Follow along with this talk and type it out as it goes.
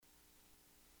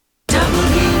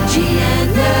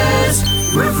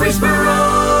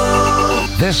Murfreesboro.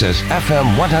 This is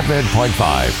FM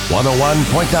 100.5,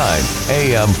 101.9,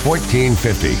 AM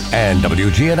 1450, and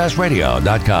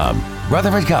WGNSradio.com.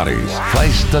 Rutherford County's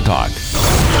place to talk.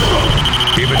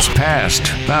 If it's passed,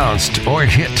 bounced, or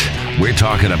hit, we're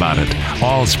talking about it.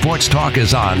 All Sports Talk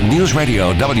is on News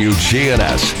Radio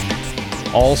WGNS.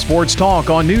 All Sports Talk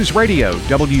on News Radio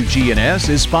WGNS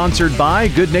is sponsored by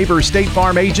Good Neighbor State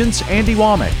Farm agents Andy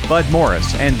Womack, Bud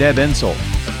Morris, and Deb Ensel.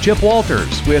 Chip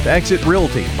Walters with Exit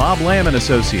Realty, Bob Lamb and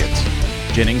Associates.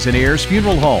 Jennings and Ayers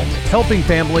Funeral Home, helping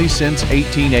families since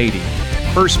 1880.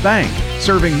 First Bank,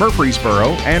 serving Murfreesboro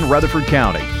and Rutherford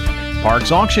County.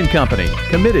 Parks Auction Company,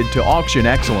 committed to auction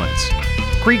excellence.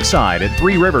 Creekside at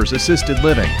Three Rivers Assisted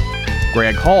Living.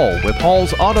 Greg Hall with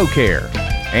Hall's Auto Care.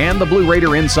 And the Blue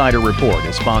Raider Insider Report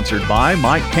is sponsored by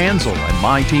Mike Panzel and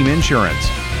My Team Insurance,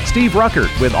 Steve Ruckert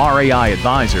with RAI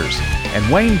Advisors, and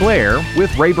Wayne Blair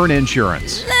with Rayburn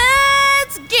Insurance.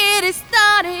 Let's get it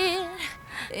started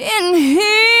in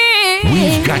here.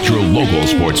 We've got your local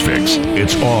sports fix.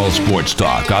 It's All Sports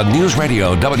Talk on News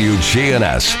Radio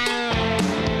WGNS.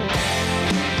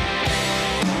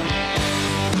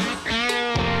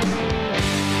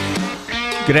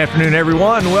 Good afternoon,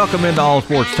 everyone. Welcome into All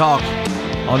Sports Talk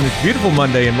on this beautiful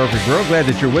Monday in Murfreesboro. Glad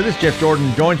that you're with us. Jeff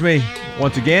Jordan joins me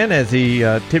once again, as he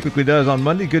typically does on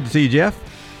Monday. Good to see you, Jeff.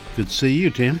 Good to see you,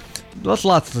 Tim. Lots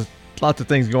of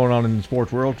things going on in the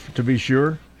sports world, to be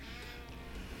sure.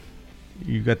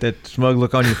 You got that smug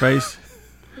look on your face.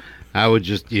 I don't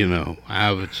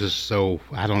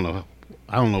know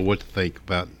what to think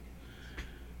about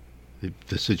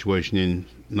the situation in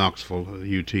Knoxville,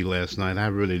 UT last night. I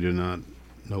really do not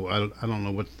know. I don't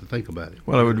know what to think about it.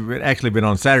 Well, it would have actually been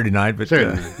on Saturday night, but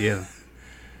yeah.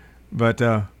 But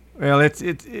well, it's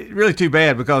really too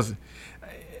bad, because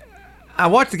I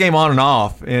watched the game on and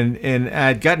off, and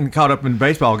I'd gotten caught up in the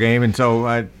baseball game, and so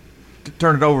I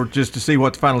turned it over just to see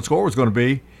what the final score was going to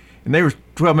be, and they were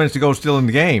 12 minutes to go still in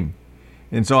the game,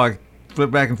 and so I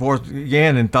flipped back and forth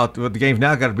again and thought, well, the game's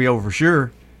now got to be over for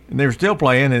sure, and they were still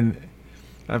playing, and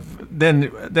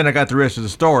then I got the rest of the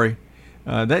story.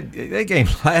 That game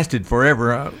lasted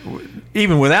forever,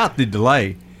 even without the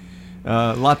delay.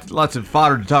 Lots of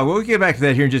fodder to talk. Well, we'll get back to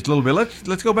that here in just a little bit.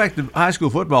 Let's go back to high school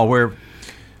football, where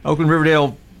Oakland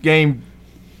Riverdale game,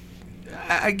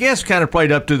 I guess, kind of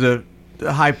played up to the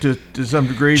hype to some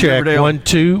degree. Check. Riverdale. 1,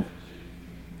 2,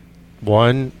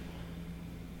 1.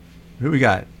 Who we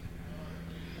got?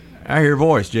 I hear a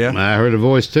voice, Jeff. I heard a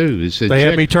voice too. It said, They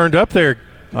had me turned up there.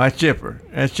 Oh, that's Chipper.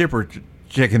 That's Chipper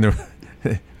checking the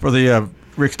for the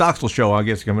Rick Stocksel show, I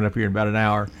guess, coming up here in about an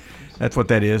hour. That's what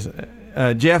that is.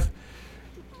 Jeff,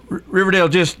 Riverdale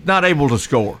just not able to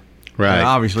score. Right.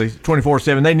 Obviously,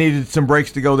 24-7. They needed some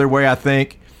breaks to go their way, I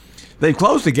think. They've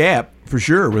closed the gap, for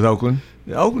sure, with Oakland.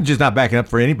 Oakland's just not backing up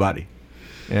for anybody.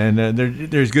 And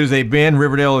they're as good as they've been.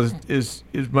 Riverdale is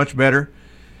much better.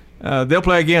 They'll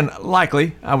play again,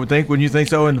 likely, I would think. Wouldn't you think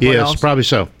so, in the playoffs? Yes, probably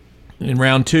so. In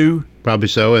round 2? Probably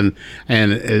so. And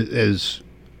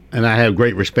I have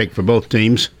great respect for both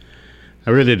teams.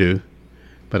 I really do.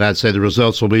 But I'd say the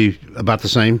results will be about the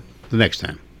same the next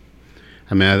time.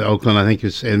 I mean, Oakland, I think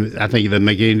it doesn't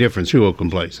make any difference who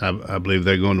Oakland plays. I believe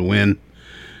they're going to win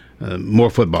more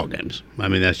football games. I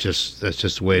mean, that's just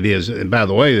the way it is. And by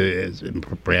the way,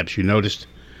 perhaps you noticed,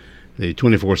 the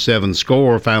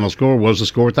 24-7 final score was the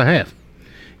score at the half.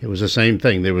 It was the same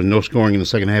thing. There was no scoring in the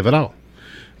second half at all.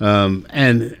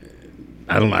 And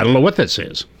I don't know what that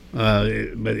says,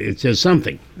 but it says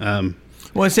something.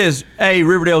 Well, it says, A,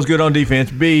 Riverdale's good on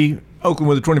defense. B, Oakland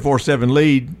with a 24-7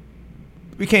 lead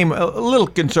became a little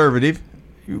conservative.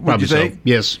 Would you think? So.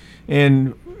 Yes.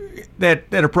 And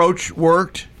that approach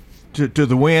worked to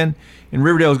the win. And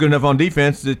Riverdale's good enough on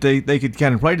defense that they could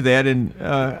kind of play to that. And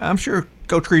I'm sure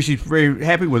Coach Creasy's very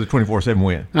happy with a 24-7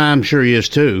 win. I'm sure he is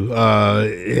too.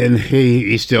 And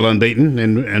he's still unbeaten.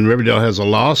 And Riverdale has a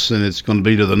loss, and it's going to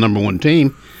be to the number 1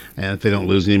 team. And if they don't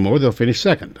lose anymore, they'll finish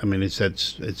second. I mean, it's that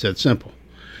simple.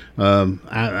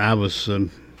 I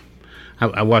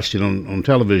watched it on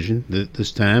television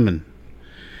this time, and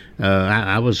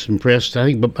I was impressed.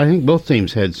 I think both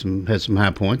teams had some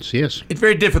high points. Yes, it's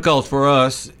very difficult for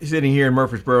us sitting here in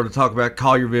Murfreesboro to talk about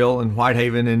Collierville and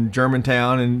Whitehaven and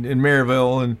Germantown and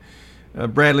Maryville and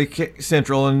Bradley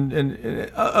Central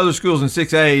and other schools in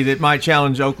 6A that might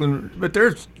challenge Oakland. But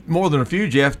there's more than a few,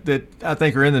 Jeff, that I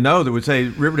think are in the know that would say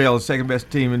Riverdale is the second best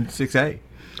team in 6A.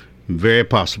 Very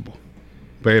possible.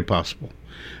 Very possible.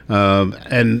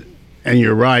 And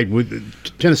you're right,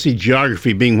 with Tennessee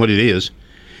geography being what it is,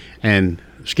 and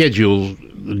schedule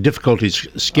difficulties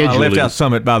scheduling. I left out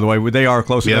Summit, by the way. They are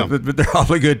close enough, but they're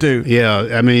awfully good too. Yeah,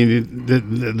 I mean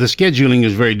the scheduling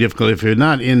is very difficult. If you're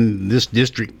not in this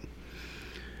district,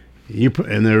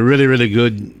 and they're really, really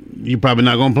good, you're probably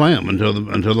not going to play them until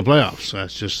the playoffs.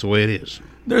 That's just the way it is.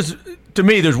 To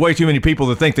me, there's way too many people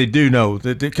that think they do know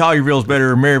that Collierville's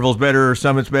better, or Maryville's better, or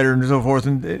Summit's better, and so forth.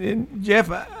 And Jeff,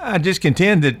 I just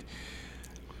contend that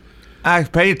I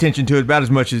pay attention to it about as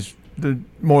much as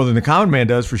more than the common man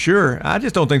does, for sure. I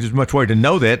just don't think there's much way to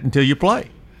know that until you play.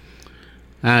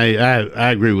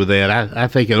 I agree with that. I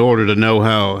think in order to know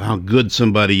how good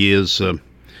somebody is,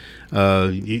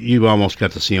 you've almost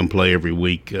got to see them play every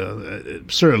week,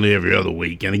 certainly every other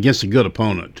week, and against a good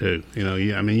opponent too.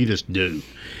 You just do.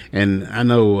 And I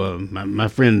know my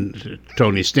friend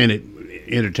Tony Stennett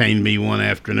entertained me one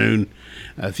afternoon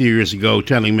a few years ago,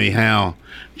 telling me how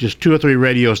just 2 or 3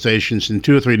 radio stations and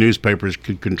 2 or 3 newspapers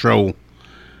could control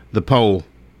the poll,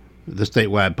 the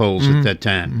statewide polls at that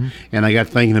time. Mm-hmm. And I got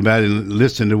thinking about it and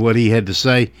listening to what he had to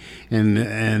say,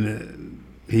 and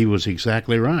he was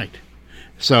exactly right.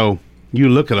 So you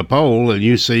look at a poll and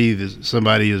you see that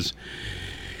somebody is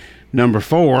number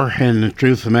 4, and the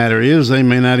truth of the matter is they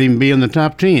may not even be in the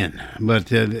top 10.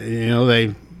 But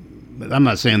I'm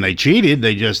not saying they cheated.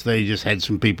 They just had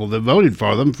some people that voted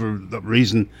for them for the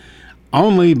reason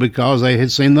only because they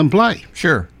had seen them play.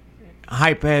 Sure.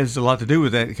 Hype has a lot to do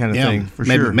with that kind of thing, for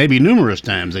sure. Maybe numerous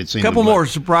times they'd seen them play. A couple more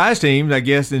surprise teams, I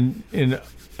guess, in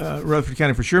Rutherford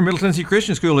County for sure. Middle Tennessee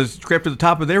Christian School has crept to the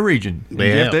top of their region.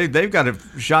 They've got a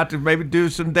shot to maybe do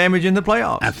some damage in the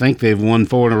playoffs. I think they've won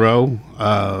 4 in a row.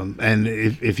 And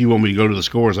if you want me to go to the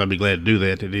scores, I'd be glad to do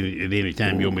that at any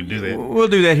time you want me to do that. We'll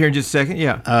do that here in just a second,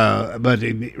 yeah. But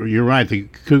you're right. The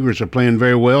Cougars are playing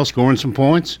very well, scoring some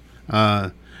points.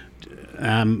 I'm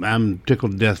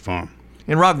tickled to death for them.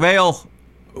 And Rockvale,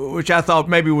 which I thought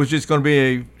maybe was just going to be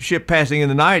a ship passing in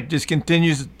the night, just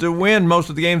continues to win most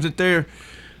of the games that they're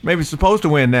maybe supposed to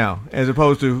win now, as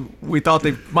opposed to we thought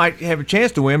they might have a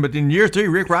chance to win. But in year 3,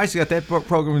 Rick Rice got that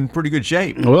program in pretty good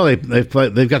shape. Well, they've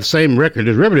got the same record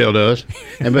as Riverdale does,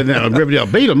 but now Riverdale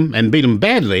beat them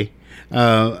badly,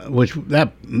 which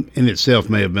that in itself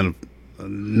may have been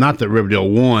not that Riverdale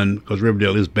won, because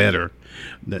Riverdale is better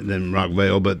than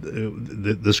Rockvale, but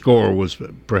the score was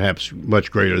perhaps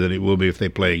much greater than it will be if they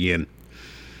play again.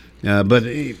 But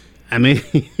I mean,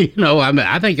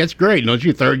 I think that's great, don't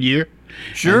you? 3rd year,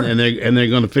 sure, and they're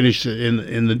going to finish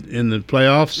in the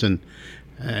playoffs and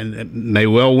may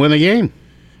well win a game.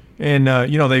 And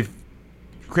they've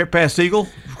crept past Siegel,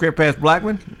 crept past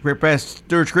Blackman, crept past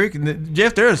Stewart's Creek, and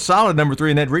Jeff, they're a solid number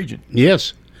 3 in that region.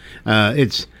 Yes,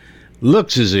 it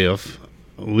looks as if.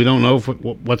 We don't know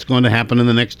what's going to happen in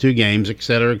the next 2 games, et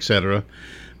cetera,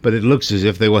 but it looks as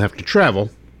if they will have to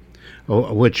travel,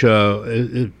 which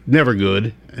is never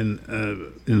good in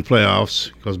the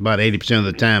playoffs, because about 80% of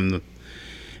the time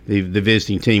the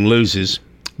visiting team loses.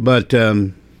 But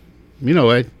I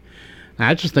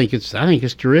just think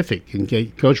it's terrific.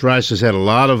 And Coach Rice has had a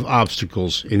lot of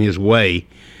obstacles in his way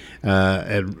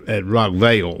at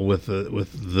Rockvale with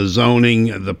the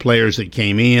zoning, the players that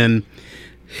came in.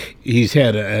 He's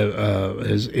had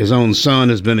his own son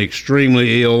has been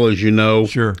extremely ill, as you know.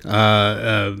 Sure.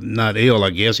 Not ill, I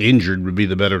guess. Injured would be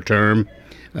the better term.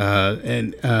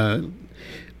 And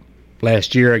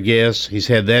last year, I guess, he's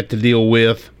had that to deal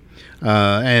with.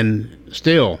 And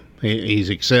still, he's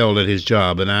excelled at his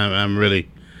job, and I'm really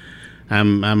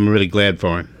glad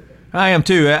for him. I am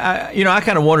too. I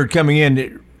kind of wondered coming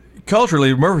in.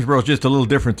 Culturally, Murfreesboro is just a little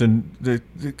different than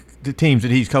the teams that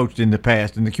he's coached in the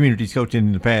past and the community he's coached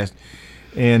in the past.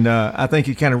 And I think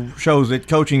it kind of shows that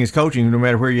coaching is coaching no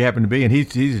matter where you happen to be, and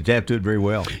he's adapted to it very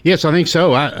well. Yes, I think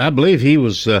so. I believe he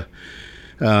was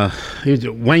he's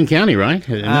Wayne County, right?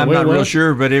 I'm not real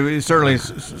sure, but it was certainly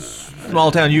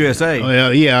small town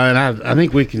USA. Yeah, and I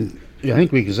think we can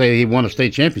say he won a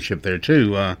state championship there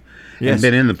too. Yes. And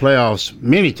been in the playoffs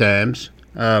many times.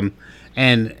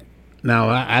 And now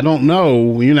I don't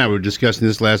know. You and I were discussing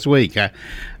this last week. A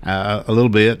little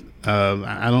bit.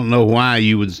 I don't know why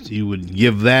you would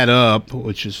give that up,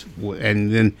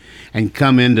 and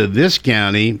come into this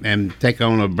county and take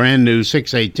on a brand new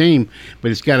 6A team.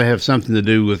 But it's got to have something to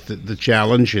do with the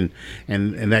challenge and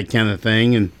that kind of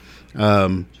thing, and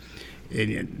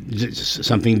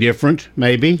something different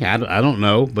maybe. I don't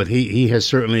know, but he has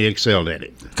certainly excelled at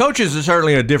it. Coaches are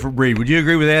certainly a different breed. Would you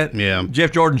agree with that? Yeah.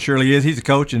 Jeff Jordan surely is. He's a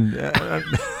coach, and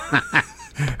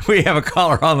we have a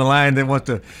caller on the line that wants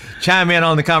to chime in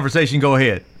on the conversation. Go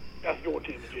ahead. That's your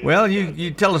team, Jim. Well,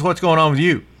 you tell us what's going on with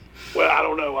you. Well, I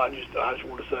don't know. I just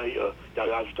want to say, y'all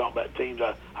guys were talking about teams.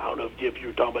 I don't know if Jeff, you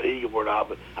were talking about Eagle or not,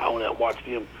 but I went out and watched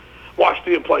them watched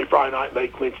them play Friday night, and they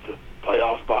clinched the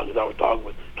playoff spot. Because I was talking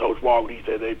with Coach Walker, he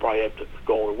said they probably have to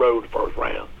go on the road the first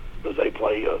round because they're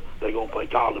going to play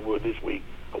Collinwood this week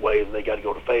away, and they got to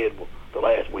go to Fayetteville the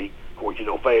last week. Of course,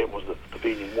 Fayetteville was the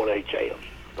defending 1A champs.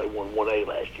 They won 1A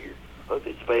last year.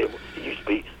 It's Fayetteville. It used to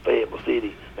be Fayetteville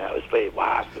City. Now it's Fayetteville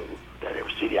High School down there,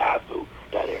 City High School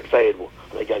down there in Fayetteville.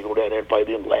 They got to go down there and play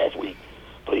them last week.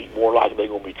 But more likely they're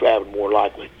going to be traveling more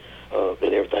likely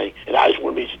than everything. And I just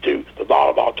want to mention too, the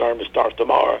volleyball tournament starts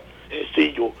tomorrow, and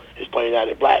Siegel is playing out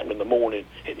at Blackman in the morning,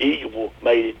 and Eagleville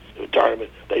made it to the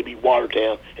tournament. They beat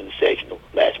Watertown in the sectional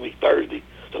last week Thursday,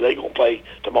 so they're going to play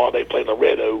tomorrow. They play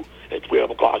Loretto at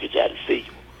 12 o'clock. It's out at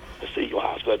Siegel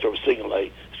High School. That's over Signal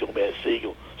Lake. It's going to be at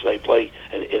Siegel. So they play,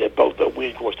 and if both they'll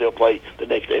win, of course, they'll play the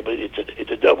next day. But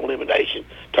it's a double elimination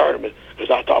tournament because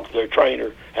I talked to their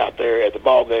trainer out there at the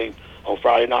ball game on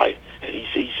Friday night, and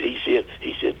he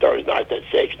said Thursday night that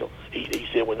sectional. He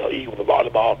said when the Eagle the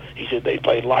volleyball, he said they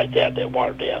played lights out that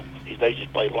Watertown. They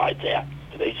just played lights out,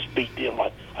 and they just beat them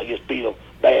beat them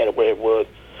bad or whatever it was.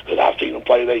 Because I've seen them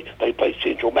play. They played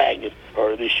Central Magnet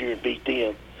earlier this year and beat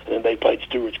them. And then they played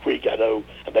Stewart's Creek, I know,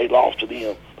 and they lost to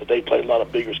them. But they played a lot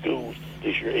of bigger schools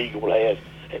this year, Eagle has.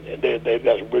 And they've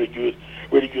got some really good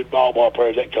volleyball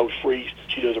players. That Coach Freeze,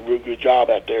 she does a real good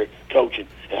job out there coaching.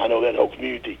 And I know that whole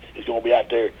community is going to be out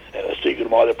there at Siegel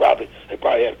tomorrow. They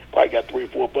probably got 3 or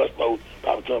 4 bus loads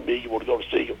probably come to Eagle to go to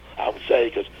Siegel, I would say,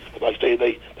 because like I say,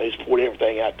 they support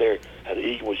everything out there at the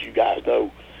Eagle, as you guys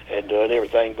know, and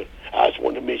everything. But I just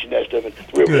wanted to mention that stuff. And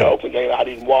the Riverdale Oakland game I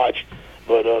didn't watch,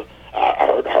 but I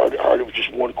heard it was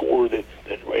just one quarter that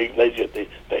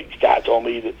Guy told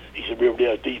me that he said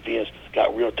Riverdale's defense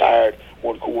got real tired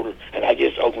one quarter, and I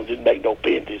guess Oakland didn't make no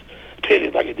penalties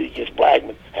like it did against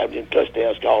Blackman, having them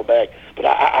touchdowns called back. But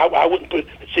I wouldn't put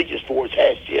the Seekers for his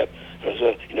hats yet, because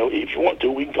if you want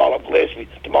to, we can call up Gillespie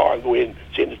tomorrow and go ahead and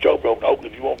send the trophy over to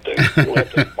Oakland if you want to. You don't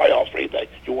have to playoffs or anything.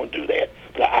 You want to do that,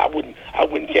 but I wouldn't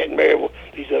Canton Maryville,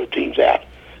 these other teams out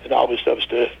and all this other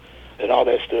stuff. And all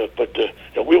that stuff, but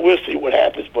we'll see what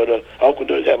happens. But Oakland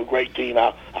does have a great team.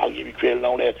 I'll give you credit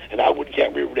on that, and I wouldn't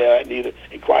count Riverdale out neither.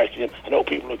 And Christ them, I know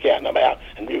people are counting them out,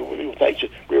 and people think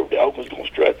that Riverdale Oakland's going to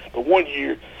strut. But one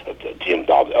year, Tim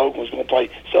thought that Oakland's going to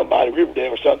play somebody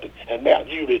Riverdale or something, and Mount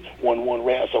Juliet won one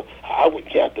round. So I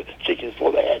wouldn't count the chickens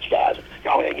for the hatch, guys.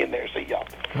 Y'all hang in there, see y'all.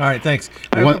 All right, thanks.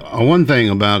 One thing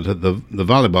about the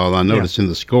volleyball I noticed in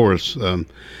the scores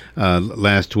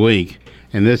last week.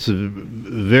 And this is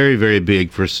very, very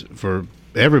big for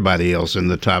everybody else in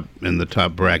the top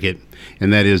bracket,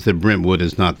 and that is that Brentwood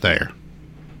is not there.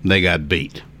 They got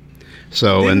beat.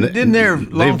 So didn't their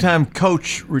longtime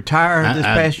coach retire this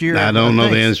past year? I don't know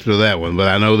the answer to that one, but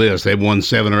I know this: they've won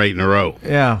 7 or 8 in a row.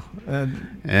 Yeah. That's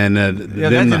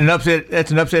an upset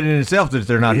in itself that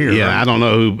they're not here. Yeah, right? I don't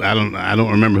know who. I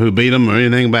don't remember who beat them or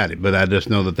anything about it, but I just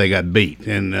know that they got beat,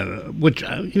 and which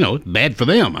bad for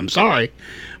them. I'm sorry,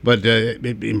 but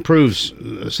it improves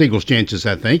Siegel's chances,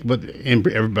 I think. But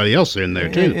everybody else in there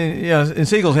too. And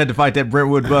Siegel's had to fight that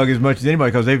Brentwood bug as much as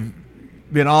anybody because they've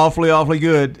been awfully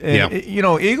good. And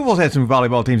Eagleville's had some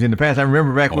volleyball teams in the past. I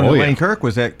remember back when Lane Kirk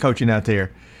was coaching out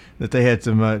there, that they had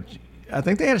some. I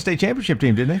think they had a state championship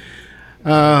team, didn't they?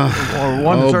 Or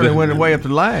one that certainly went way up to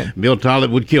the line. Bill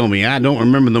Tollett would kill me. I don't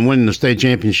remember them winning the state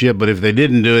championship, but if they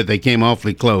didn't do it, they came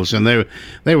awfully close, and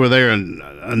they were there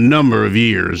a number of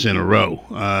years in a row,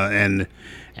 and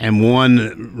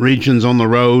won regions on the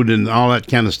road and all that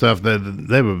kind of stuff.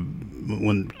 They were,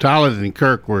 when Tollett and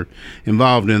Kirk were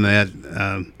involved in that.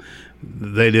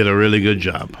 They did a really good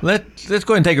job. Let's go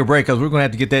ahead and take a break because we're going to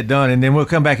have to get that done, and then we'll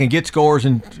come back and get scores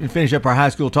and finish up our high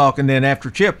school talk. And then after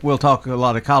Chip, we'll talk a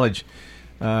lot of college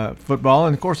football.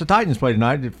 And, of course, the Titans play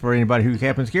tonight for anybody who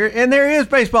happens to care. And there is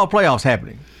baseball playoffs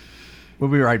happening. We'll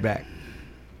be right back.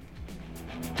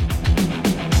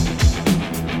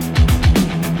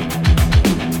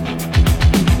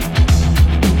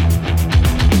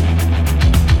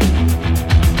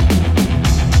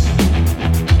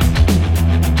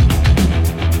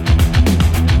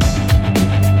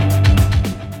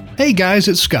 Hey guys,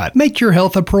 it's Scott. Make your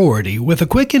health a priority with a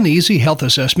quick and easy health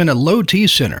assessment at Low T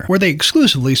Center, where they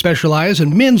exclusively specialize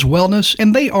in men's wellness,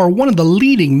 and they are one of the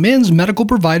leading men's medical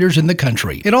providers in the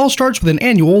country. It all starts with an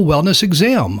annual wellness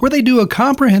exam, where they do a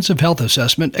comprehensive health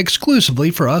assessment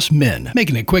exclusively for us men,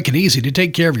 making it quick and easy to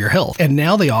take care of your health. And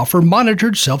now they offer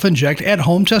monitored self-inject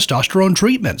at-home testosterone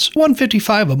treatments,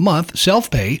 $155 a month,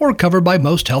 self-pay, or covered by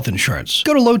most health insurance.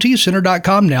 Go to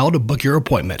lowtcenter.com now to book your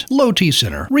appointment. Low T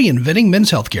Center, reinventing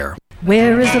men's healthcare.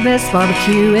 Where is the best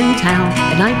barbecue in town?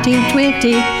 At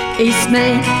 1920 East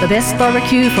Maine, the best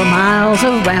barbecue for miles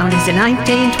around is in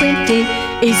 1920.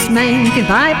 East Maine, you can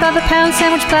buy by the pound,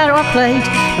 sandwich, platter, or plate.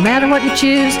 No matter what you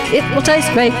choose, it will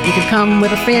taste great. You can come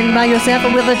with a friend, by yourself,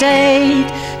 or with a date.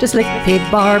 Just Lick Pig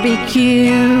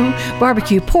Barbecue.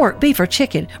 Barbecue pork, beef, or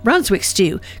chicken, Brunswick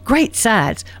stew, great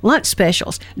sides, lunch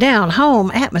specials, down-home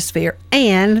atmosphere,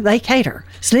 and they cater.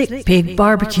 Slick Pig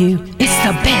Barbecue, it's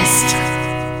the best.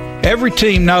 Every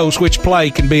team knows which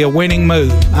play can be a winning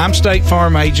move. I'm State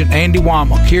Farm Agent Andy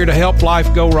Womack, here to help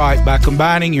life go right by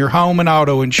combining your home and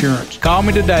auto insurance. Call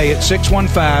me today at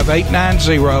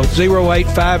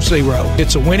 615-890-0850.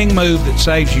 It's a winning move that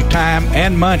saves you time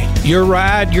and money. Your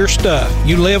ride, your stuff.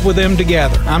 You live with them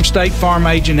together. I'm State Farm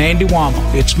Agent Andy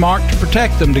Womack. It's smart to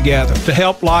protect them together, to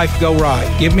help life go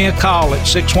right. Give me a call at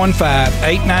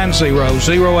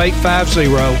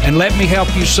 615-890-0850 and let me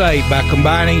help you save by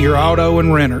combining your auto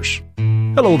and renters.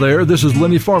 Hello there, this is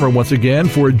Lenny Farmer once again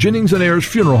for Jennings & Ayers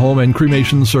Funeral Home and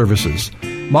Cremation Services.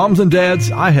 Moms and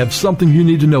dads, I have something you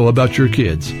need to know about your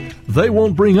kids. They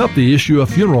won't bring up the issue of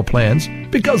funeral plans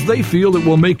because they feel it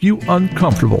will make you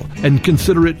uncomfortable and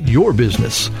consider it your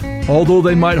business. Although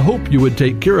they might hope you would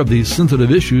take care of these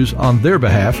sensitive issues on their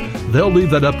behalf, they'll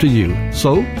leave that up to you.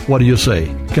 So, what do you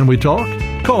say? Can we talk?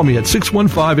 Call me at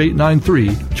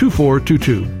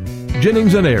 615-893-2422.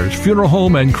 Jennings & Ayers Funeral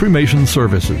Home and Cremation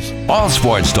Services. All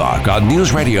sports talk on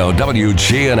News Radio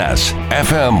WGNS,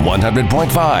 FM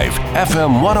 100.5,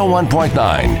 FM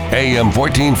 101.9, AM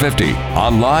 1450,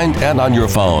 online and on your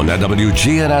phone at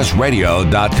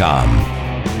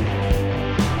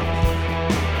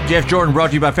WGNSradio.com. Jeff Jordan brought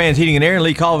to you by Fans Heating and Air and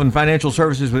Lee Colvin Financial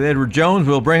Services with Edward Jones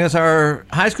will bring us our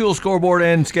high school scoreboard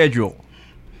and schedule.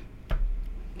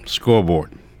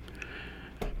 Scoreboard.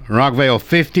 Rockvale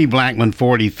 50, Blackman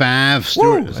 45. That's a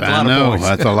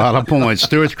lot of points.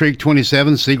 Stewart's Creek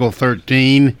 27, Siegel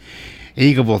 13,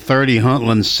 Eagleville 30,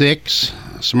 Huntland 6,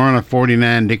 Smyrna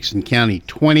 49, Dixon County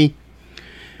 20,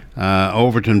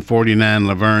 Overton 49,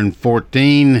 Laverne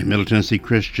 14, Middle Tennessee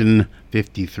Christian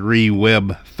 53,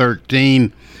 Webb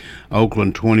 13,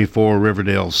 Oakland 24,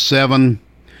 Riverdale 7.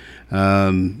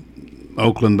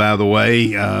 Oakland, by the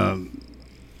way,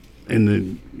 in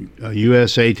the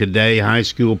USA Today high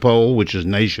school poll, which is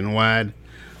nationwide,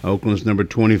 Oakland's number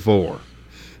 24.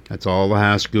 That's all the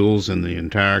high schools in the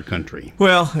entire country.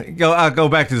 Well, I'll go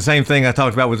back to the same thing I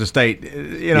talked about with the state.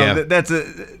 That's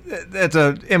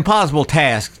a impossible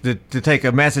task to take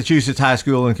a Massachusetts high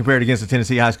school and compare it against a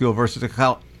Tennessee high school versus a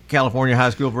California high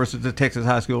school versus a Texas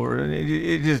high school.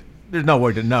 There's no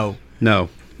way to know. No.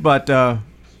 But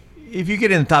if you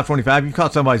get in the top 25, you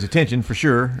caught somebody's attention for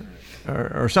sure.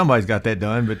 Or somebody's got that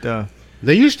done, but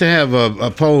they used to have a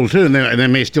poll too, and they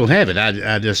may still have it.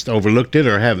 I just overlooked it,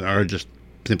 or just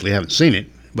simply haven't seen it.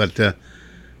 But it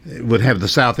would have the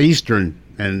southeastern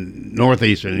and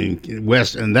northeastern and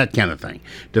west and that kind of thing.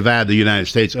 Divide the United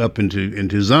States up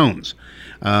into zones,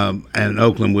 and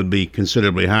Oakland would be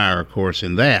considerably higher, of course,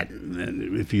 in that.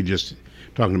 If you're just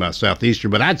talking about southeastern,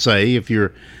 but I'd say if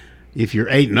you're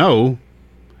 8-0.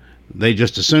 They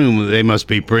just assume they must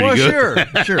be pretty good.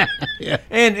 Sure. Yeah.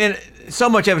 And so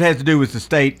much of it has to do with the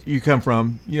state you come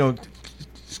from.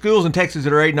 Schools in Texas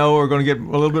that are 8-0 are going to get a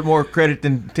little bit more credit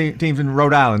than teams in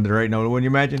Rhode Island that are 8-0. Wouldn't you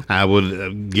imagine? I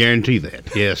would guarantee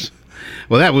that. Yes.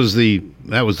 Well, that was the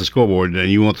scoreboard. And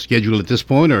you want the schedule at this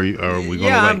point, or are we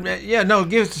going to wait?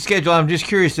 Give us the schedule. I'm just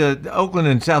curious. Oakland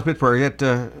and South Pittsburgh.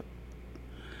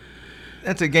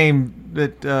 That's a game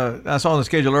that I saw on the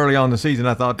schedule early on in the season.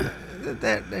 I thought.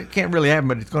 That can't really happen,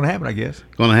 but it's going to happen, I guess.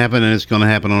 Going to happen, and it's going to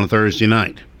happen on a Thursday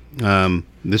night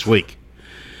this week.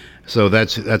 So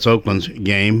that's Oakland's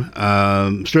game.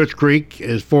 Stewart's Creek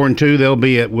is 4-2. They'll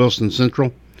be at Wilson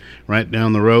Central, right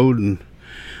down the road. And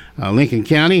Lincoln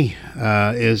County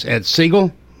is at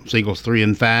Siegel. Siegel's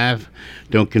 3-5.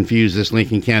 Don't confuse this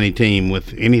Lincoln County team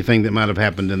with anything that might have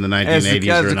happened in the 1980s as or 90s.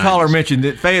 As the caller mentioned,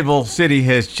 that Fayetteville City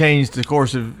has changed the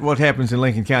course of what happens in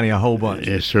Lincoln County a whole bunch.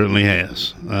 It certainly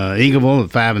has. Eagleville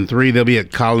at 5-3. They'll be at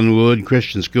Collinwood.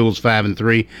 Christian Schools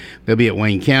 5-3. They'll be at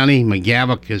Wayne County.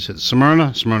 McGavock is at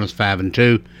Smyrna. Smyrna's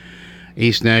 5-2.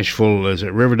 East Nashville is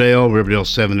at Riverdale.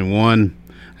 Riverdale's 7-1.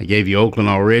 I gave you Oakland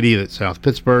already. That's South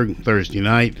Pittsburgh Thursday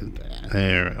night.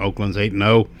 Oakland's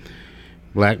 8-0.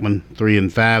 Blackman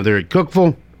 3-5. They're at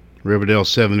Cookeville. Riverdale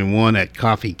 7-1 at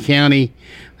Coffee County.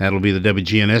 That'll be the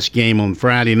WGNS game on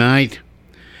Friday night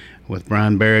with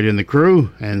Brian Barrett and the crew.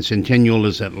 And Centennial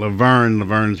is at Laverne.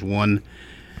 Laverne's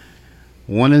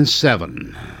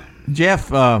 1-7.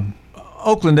 Jeff,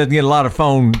 Oakland doesn't get a lot of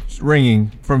phones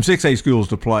ringing from 6A schools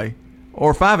to play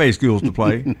or 5A schools to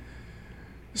play.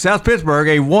 South Pittsburgh,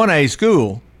 a 1A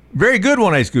school, very good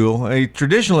 1A school, a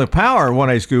traditionally power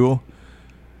 1A school,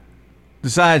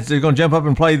 decides they're going to jump up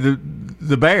and play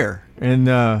the Bear. And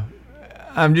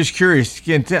I'm just curious,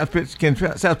 can South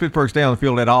Pittsburgh stay on the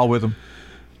field at all with them?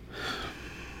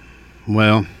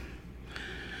 Well,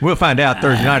 we'll find out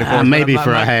Thursday night, of course. Maybe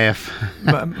for a half.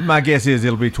 my guess is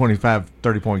it'll be a 25,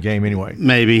 30-point game anyway.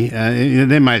 Maybe.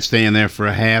 They might stay in there for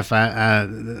a half. I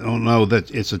don't know.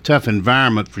 That it's a tough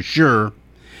environment for sure.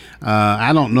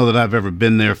 I don't know that I've ever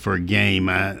been there for a game.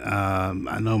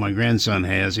 I know my grandson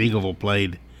has. Eagleville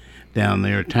played down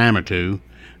there a time or two.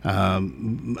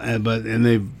 But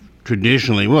they've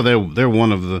traditionally, well, they're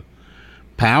one of the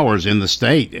powers in the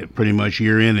state pretty much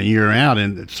year in and year out,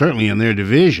 and certainly in their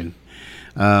division.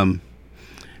 They're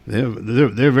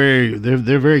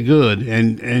very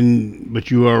good,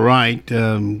 but you are right.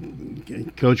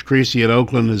 Coach Creasy at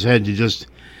Oakland has had to just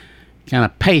kind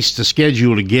of paste the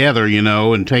schedule together,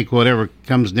 and take whatever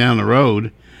comes down the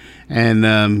road. And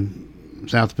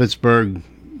South Pittsburgh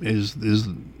is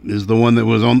the one that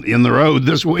was in the road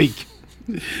this week.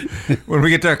 When we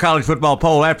get to our college football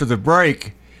poll after the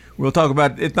break, we'll talk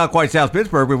about, it's not quite South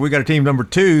Pittsburgh, but we got a team number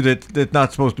 2 that's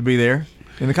not supposed to be there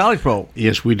in the college poll.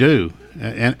 Yes, we do.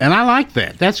 And I like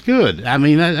that. That's good. I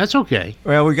mean, that's okay.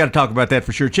 Well, we got to talk about that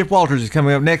for sure. Chip Walters is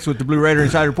coming up next with the Blue Raider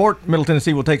Inside Report. Middle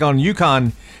Tennessee will take on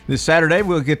UConn this Saturday.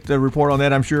 We'll get the report on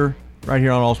that, I'm sure, right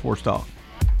here on All Sports Talk.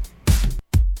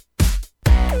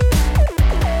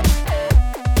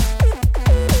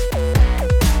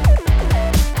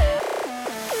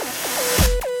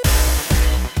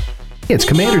 It's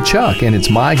Commander Chuck, and it's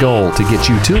my goal to get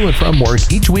you to and from work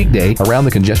each weekday around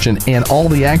the congestion and all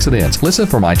the accidents. Listen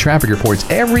for my traffic reports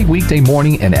every weekday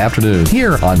morning and afternoon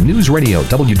here on News Radio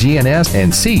WGNS,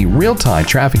 and see real-time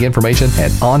traffic information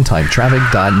at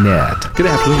ontimetraffic.net. Good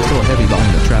afternoon. Still a heavy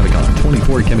volume of traffic on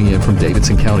 24 coming in from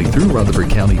Davidson County through Rutherford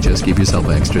County. Just give yourself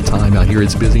extra time out here.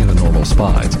 It's busy in the normal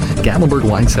spots. Gatlinburg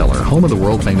Wine Cellar, home of the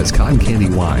world-famous cotton candy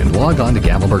wine. Log on to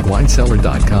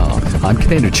GatlinburgWineCellar.com. I'm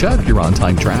Commander Chuck, your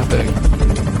on-time traffic.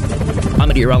 I'm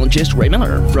meteorologist Ray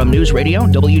Miller from News Radio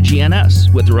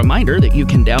WGNS with a reminder that you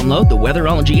can download the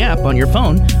Weatherology app on your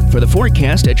phone for the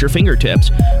forecast at your fingertips.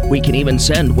 We can even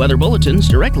send weather bulletins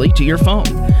directly to your phone.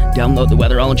 Download the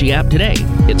Weatherology app today.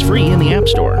 It's free in the App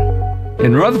Store.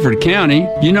 In Rutherford County,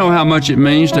 you know how much it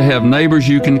means to have neighbors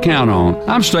you can count on.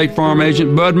 I'm State Farm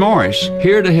Agent Bud Morris,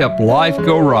 here to help life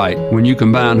go right when you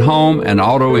combine home and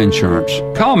auto insurance.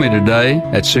 Call me today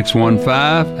at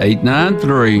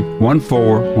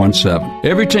 615-893-1417.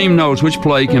 Every team knows which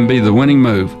play can be the winning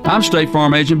move. I'm State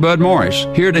Farm Agent Bud Morris,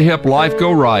 here to help life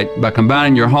go right by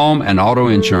combining your home and auto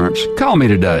insurance. Call me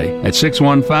today at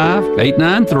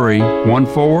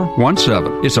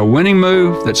 615-893-1417. It's a winning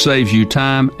move that saves you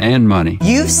time and money.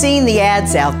 You've seen the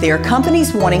ads out there,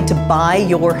 companies wanting to buy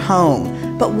your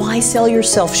home. But why sell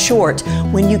yourself short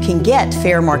when you can get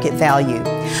fair market value?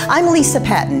 I'm Lisa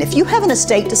Patton. If you have an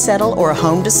estate to settle or a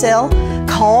home to sell,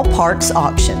 call Parks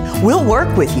Auction. We'll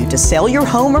work with you to sell your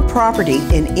home or property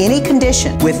in any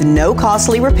condition with no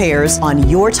costly repairs on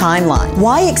your timeline.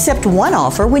 Why accept one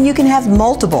offer when you can have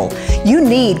multiple? You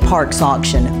need Parks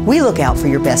Auction. We look out for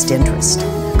your best interest.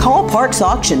 Call Parks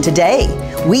Auction today.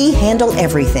 We handle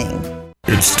everything.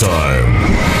 It's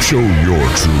time. Show your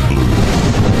true blue.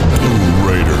 Blue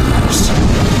Raiders.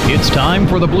 It's time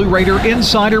for the Blue Raider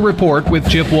Insider Report with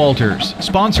Chip Walters,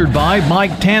 sponsored by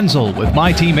Mike Tanzel with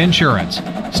My Team Insurance,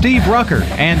 Steve Rucker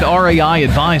and RAI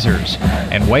Advisors,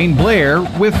 and Wayne Blair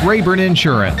with Rayburn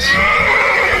Insurance.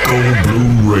 Go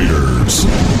Blue Raiders.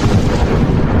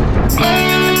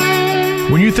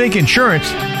 When you think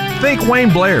insurance, think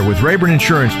Wayne Blair with Rayburn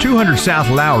Insurance, 200 South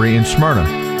Lowry in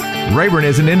Smyrna. Rayburn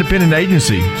is an independent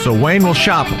agency, so Wayne will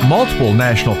shop multiple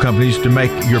national companies to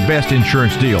make your best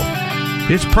insurance deal.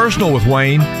 It's personal with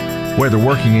Wayne, whether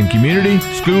working in community,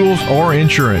 schools, or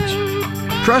insurance.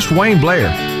 Trust Wayne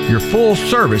Blair, your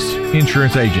full-service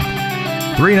insurance agent.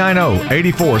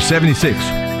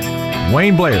 390-8476.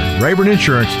 Wayne Blair, Rayburn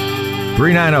Insurance,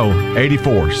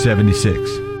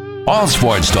 390-8476. All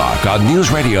Sports Talk on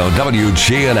News Radio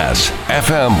WGNS,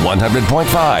 FM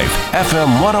 100.5,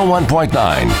 FM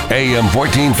 101.9, AM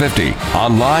 1450,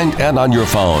 online and on your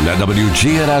phone at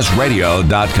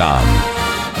WGNSradio.com.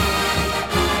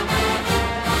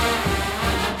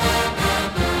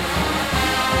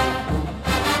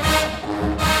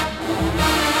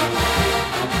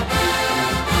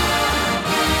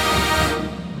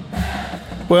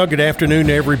 Well, good afternoon,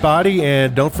 everybody,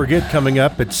 and don't forget, coming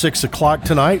up at 6 o'clock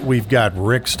tonight, we've got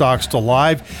Rick Stockstill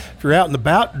Live. If you're out and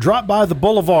about, drop by the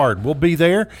Boulevard. We'll be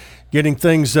there getting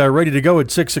things ready to go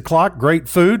at 6 o'clock. Great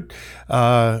food,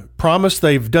 promise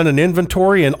they've done an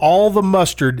inventory, and all the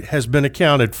mustard has been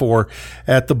accounted for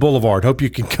at the Boulevard. Hope you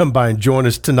can come by and join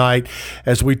us tonight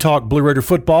as we talk Blue Raider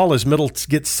football as Middle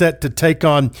gets set to take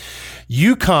on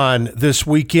UConn this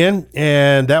weekend,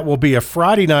 and that will be a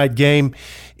Friday night game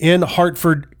in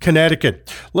Hartford,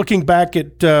 Connecticut. Looking back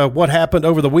at what happened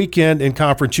over the weekend in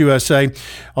Conference USA,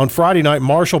 on Friday night,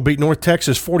 Marshall beat North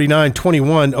Texas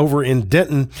 49-21 over in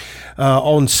Denton.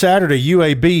 On Saturday,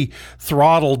 UAB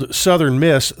throttled Southern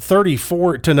Miss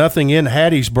 34-0 in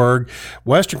Hattiesburg.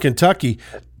 Western Kentucky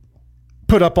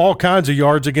put up all kinds of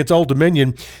yards against Old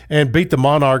Dominion and beat the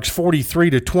Monarchs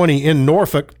 43-20 in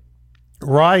Norfolk.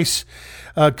 Rice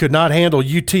could not handle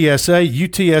UTSA.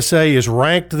 UTSA is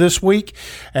ranked this week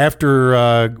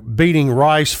after beating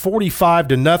Rice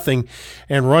 45-0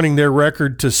 and running their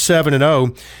record to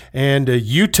 7-0. And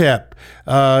UTEP,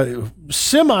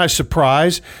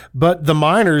 semi-surprise, but the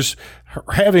Miners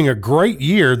having a great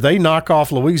year. They knock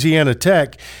off Louisiana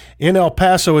Tech in El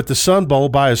Paso at the Sun Bowl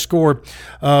by a score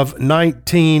of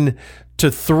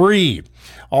 19-3.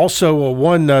 Also,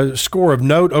 one score of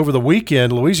note over the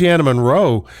weekend, Louisiana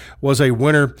Monroe was a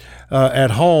winner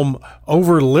at home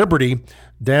over Liberty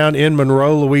down in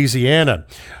Monroe, Louisiana.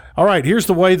 All right, here's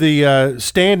the way the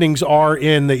standings are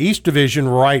in the East Division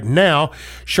right now.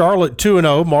 Charlotte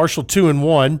 2-0, Marshall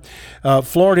 2-1,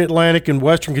 Florida Atlantic and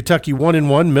Western Kentucky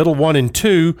 1-1, Middle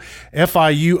 1-2,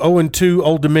 FIU 0-2,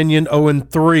 Old Dominion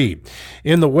 0-3.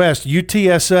 In the West,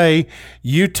 UTSA,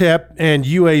 UTEP, and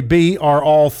UAB are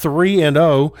all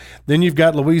 3-0. Then you've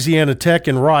got Louisiana Tech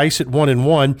and Rice at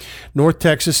 1-1. North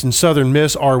Texas and Southern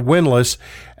Miss are winless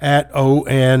at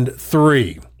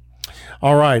 0-3.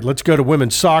 All right, let's go to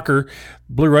women's soccer.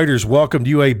 Blue Raiders welcomed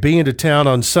UAB into town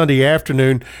on Sunday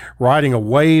afternoon, riding a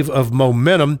wave of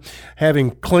momentum,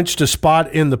 having clinched a spot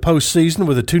in the postseason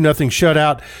with a 2-0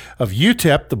 shutout of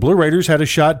UTEP. The Blue Raiders had a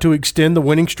shot to extend the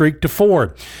winning streak to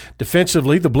 4.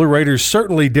 Defensively, the Blue Raiders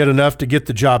certainly did enough to get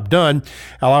the job done,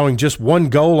 allowing just 1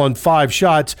 goal on 5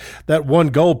 shots. That 1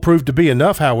 goal proved to be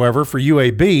enough, however, for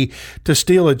UAB to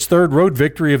steal its 3rd road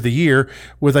victory of the year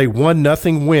with a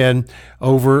 1-0 win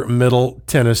over Middle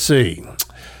Tennessee.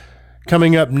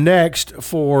 Coming up next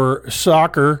for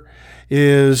soccer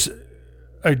is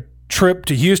a trip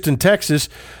to Houston, Texas.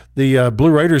 The Blue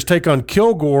Raiders take on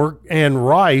Kilgore and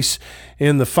Rice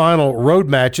in the final road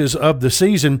matches of the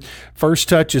season. First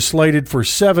touch is slated for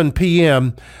 7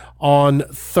 p.m. on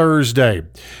Thursday.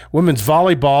 Women's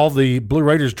volleyball, the Blue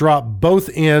Raiders dropped both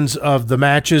ends of the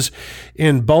matches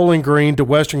in Bowling Green to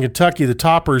Western Kentucky. The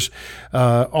Toppers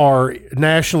were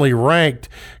nationally ranked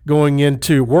going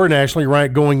into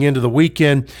the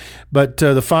weekend, but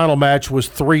the final match was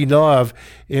 3-0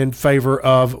 in favor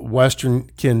of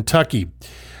Western Kentucky.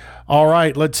 All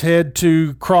right, let's head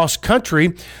to cross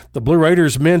country. The Blue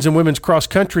Raiders men's and women's cross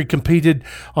country competed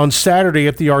on Saturday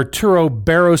at the Arturo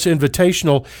Barros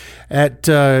Invitational at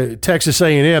Texas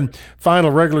A&M.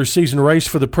 Final regular season race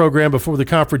for the program before the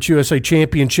Conference USA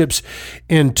Championships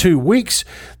in 2 weeks.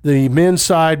 The men's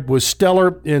side was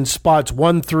stellar in spots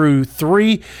 1 through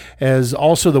 3, as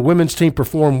also the women's team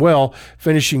performed well,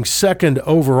 finishing 2nd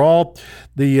overall.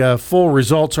 The full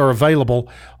results are available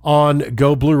on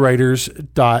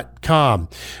GoBlueRaiders.com.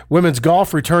 Women's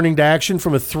golf returning to action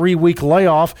from a 3-week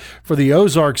layoff for the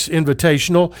Ozarks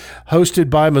Invitational, hosted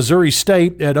by Missouri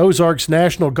State at Ozarks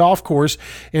National Golf Course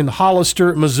in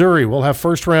Hollister, Missouri. We'll have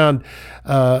first-round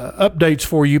updates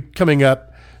for you coming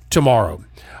up tomorrow.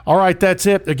 All right, that's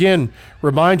it. Again,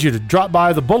 remind you to drop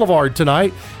by the Boulevard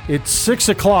tonight. It's 6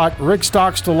 o'clock. Rick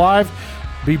Stockstill Live.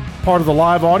 Be part of the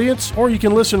live audience, or you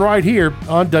can listen right here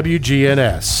on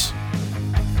WGNS.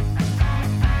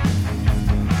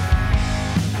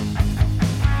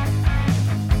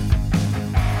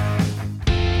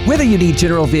 Whether you need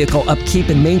general vehicle upkeep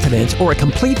and maintenance or a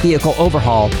complete vehicle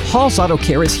overhaul, Hall's Auto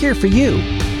Care is here for you.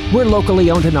 We're locally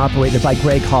owned and operated by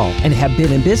Greg Hall and have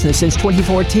been in business since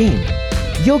 2014.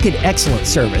 You'll get excellent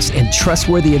service and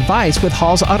trustworthy advice with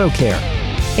Hall's Auto Care.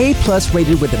 A+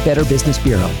 rated with the Better Business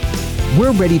Bureau.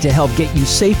 We're ready to help get you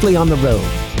safely on the road.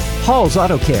 Hall's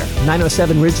Auto Care,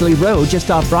 907 Ridgely Road,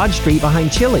 just off Broad Street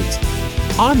behind Chili's.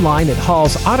 Online at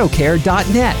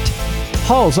hallsautocare.net.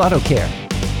 Hall's Auto Care.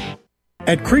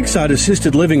 At Creekside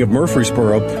Assisted Living of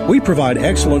Murfreesboro, we provide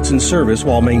excellence in service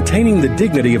while maintaining the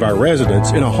dignity of our residents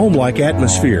in a home-like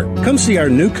atmosphere. Come see our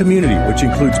new community, which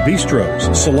includes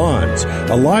bistros, salons,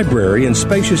 a library, and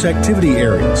spacious activity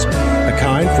areas. A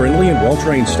kind, friendly, and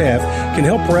well-trained staff can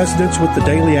help residents with the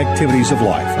daily activities of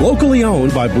life. Locally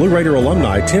owned by Blue Raider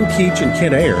alumni Tim Keach and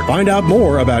Ken Ayer. Find out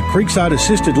more about Creekside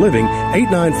Assisted Living,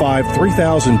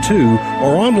 895-3002,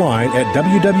 or online at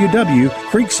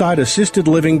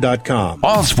www.creeksideassistedliving.com. NewsRadio.com.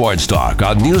 All sports talk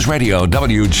on News Radio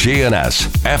WGNS,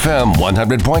 FM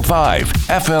 100.5,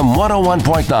 FM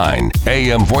 101.9,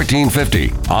 AM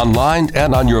 1450, online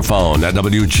and on your phone at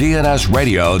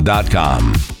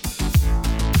WGNSradio.com.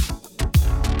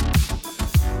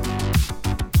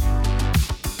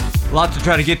 Lots to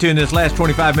try to get to in this last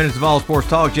 25 minutes of All Sports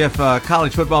Talk. Jeff,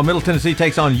 college football, Middle Tennessee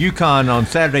takes on UConn on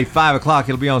Saturday, 5 o'clock.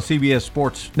 It'll be on CBS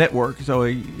Sports Network, so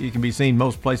it can be seen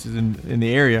most places in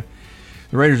the area.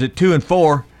 The Raiders at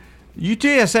 2-4.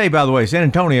 UTSA, by the way, San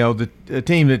Antonio, the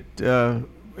team that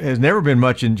has never been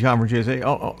much in Conference USA.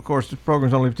 Of course, the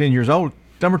program's only 10 years old.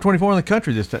 Number 24 in the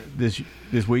country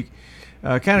this week.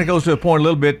 Kind of goes to a point a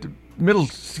little bit. The middle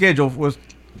schedule was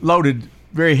loaded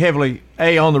very heavily,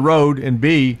 A, on the road, and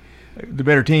B, the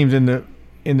better teams in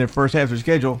their first half of the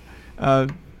schedule.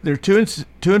 They're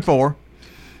 2-4.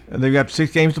 They've got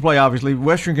 6 games to play, obviously.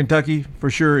 Western Kentucky, for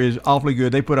sure, is awfully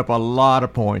good. They put up a lot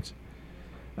of points.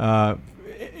 FAU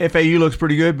looks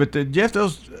pretty good, but Jeff,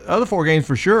 those other 4 games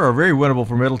for sure are very winnable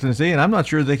for Middle Tennessee, and I'm not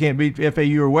sure they can't beat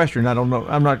FAU or Western. I don't know.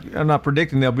 I'm not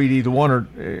predicting they'll beat either one or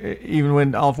even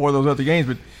win all 4 of those other games,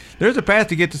 but there's a path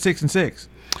to get to 6-6.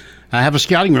 I have a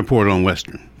scouting report on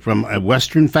Western from a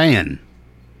Western fan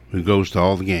who goes to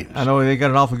all the games. I know they got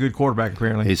an awfully good quarterback,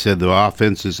 apparently. He said the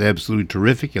offense is absolutely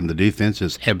terrific and the defense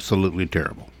is absolutely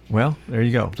terrible. Well, there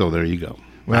you go. So there you go.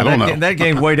 Well, I don't know. That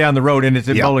game's way down the road, and it's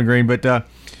at Bowling Green. But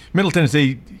Middle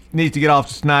Tennessee needs to get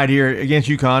off tonight here against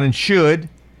UConn, and should.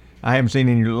 I haven't seen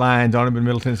any lines on it, but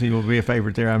Middle Tennessee will be a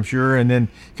favorite there, I'm sure. And then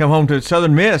come home to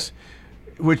Southern Miss,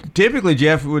 which typically,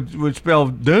 Jeff, would spell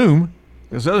doom.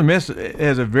 Southern Miss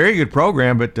has a very good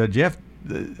program, but, Jeff,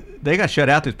 they got shut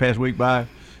out this past week by,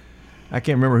 I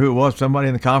can't remember who it was, somebody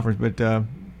in the conference, but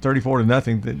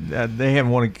 34-0. They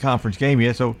haven't won a conference game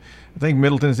yet, so I think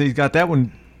Middle Tennessee's got that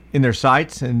one in their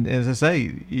sights. And as I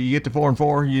say, you get to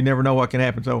 4-4, you never know what can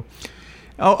happen. So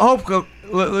I hope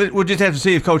we'll just have to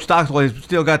see if Coach Stockstill has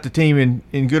still got the team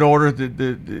in good order.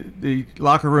 The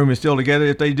locker room is still together.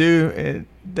 If they do,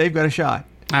 they've got a shot.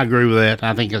 I agree with that.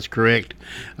 I think that's correct.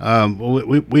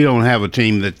 We don't have a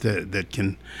team that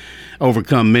can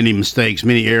overcome many mistakes,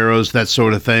 many errors, that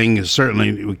sort of thing.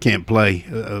 Certainly we can't play,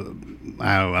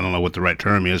 I don't know what the right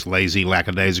term is, lazy,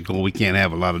 lackadaisical. We can't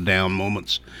have a lot of down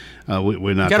moments.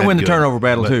 We're not. Got to win the turnover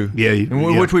battle, too. Yeah,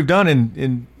 which we've done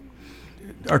in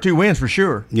our 2 wins for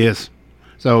sure. Yes.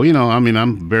 So,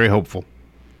 I'm very hopeful.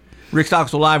 Rick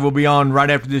Stockstill Live will be on right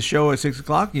after this show at 6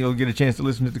 o'clock. You'll get a chance to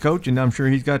listen to the coach, and I'm sure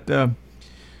he's got a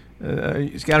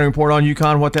scouting report on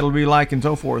UConn, what that'll be like, and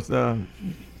so forth.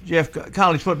 Jeff,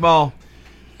 college football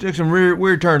took some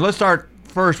weird turns. Let's start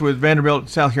first with Vanderbilt,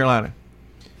 South Carolina.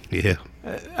 Yeah.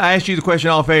 I asked you the question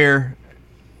off air.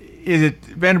 Is it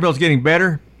Vanderbilt's getting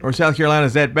better, or South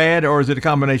Carolina's that bad, or is it a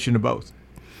combination of both?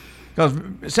 Because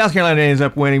South Carolina ends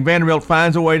up winning. Vanderbilt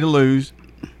finds a way to lose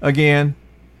again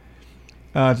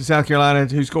to South Carolina,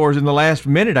 who scores in the last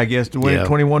minute, I guess, to win it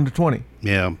 21-20.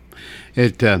 Yeah.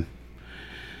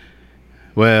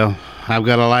 Well, I've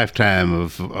got a lifetime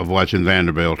of watching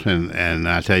Vanderbilt, and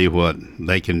I tell you what,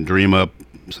 they can dream up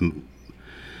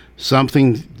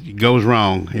something goes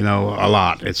wrong, a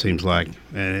lot, it seems like.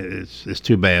 And it's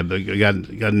too bad. But got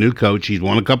a new coach. He's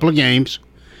won a couple of games.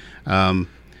 And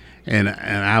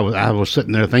I was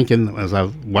sitting there thinking, as I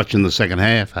was watching the second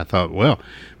half, I thought, well,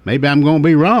 maybe I'm going to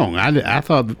be wrong. I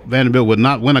thought Vanderbilt would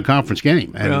not win a conference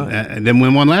game, and then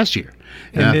win one last year.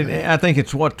 And I think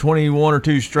it's 21 or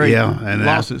 2 straight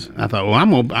losses. I thought, well, I'm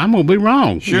gonna be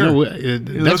wrong. Sure,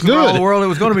 that's good. For all the world, it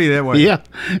was going to be that way. Yeah,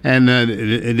 and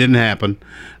it didn't happen,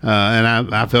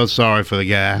 and I felt sorry for the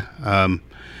guy.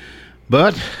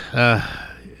 But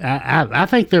I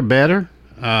think they're better.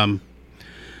 I'll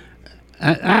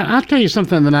tell you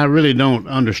something that I really don't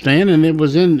understand, and it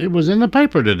was in the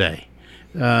paper today,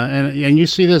 and you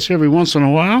see this every once in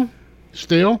a while,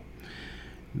 still.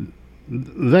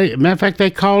 Matter of fact,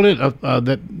 they called it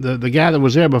that the guy that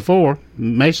was there before,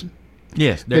 Mason.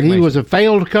 Yes, that he was a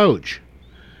failed coach.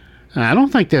 I don't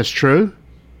think that's true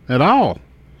at all.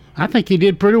 I think he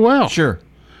did pretty well. Sure,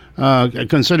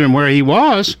 considering where he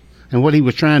was and what he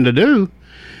was trying to do.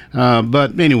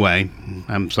 But anyway,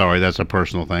 I'm sorry, that's a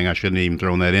personal thing. I shouldn't have even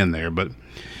thrown that in there. But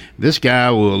this guy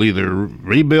will either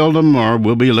rebuild them or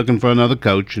we'll be looking for another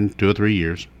coach in 2 or 3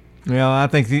 years. Well, I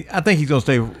think he's going to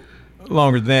stay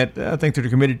longer than that. I think they're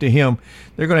committed to him.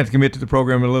 They're going to have to commit to the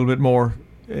program a little bit more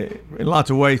in lots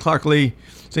of ways. Clark Lee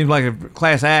seems like a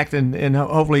class act, and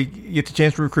hopefully gets a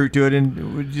chance to recruit to it,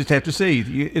 and we just have to see.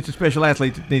 It's a special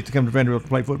athlete that needs to come to Vanderbilt to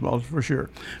play football, for sure.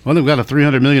 Well, they've got a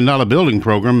 $300 million building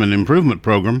program, an improvement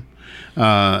program.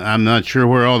 I'm not sure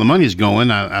where all the money's going.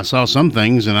 I saw some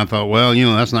things, and I thought, well,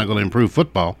 that's not going to improve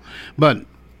football. But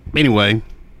anyway,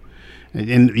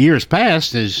 in years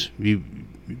past, as we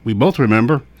both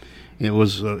remember, it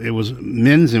was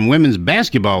men's and women's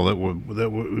basketball that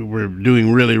were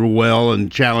doing really well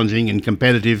and challenging and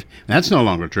competitive. That's no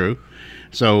longer true.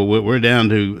 So we're down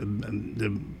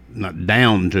to, not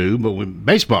down to, but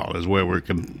baseball is where we're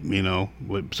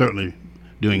certainly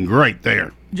doing great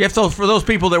there. Jeff, for those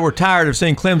people that were tired of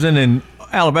seeing Clemson and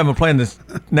Alabama playing this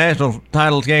national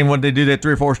titles game, when they do that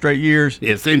 3 or 4 straight years,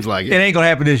 it seems like it ain't gonna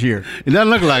happen this year. It doesn't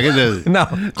look like it, does it? No,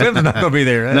 Clemson's not gonna be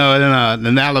there. No,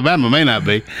 and Alabama may not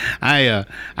be. I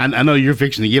know you're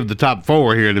fixing to give the top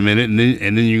 4 here in a minute, and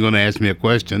then you're going to ask me a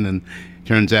question, and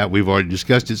turns out we've already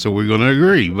discussed it, so we're going to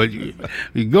agree. But you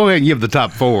go ahead and give the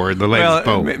top 4 in the latest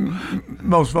poll.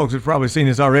 Most folks have probably seen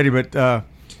this already, but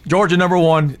Georgia number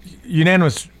 1,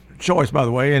 unanimous choice, by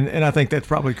the way, and I think that's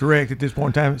probably correct at this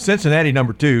point in time. Cincinnati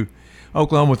number 2,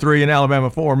 Oklahoma 3, and Alabama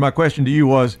 4. My question to you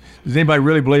was, does anybody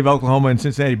really believe Oklahoma and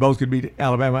Cincinnati both could beat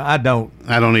Alabama? I don't.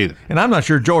 I don't either. And I'm not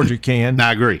sure Georgia can.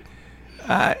 I agree.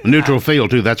 Neutral field,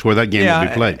 too. That's where that game will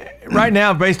be played. Right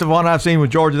now, based on what I've seen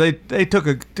with Georgia, they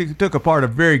took apart a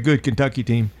very good Kentucky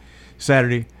team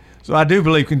Saturday. So I do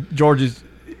believe Georgia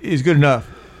is good enough.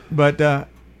 But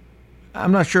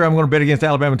I'm not sure I'm going to bet against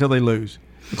Alabama until they lose.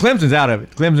 Clemson's out of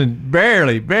it. Clemson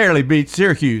barely beat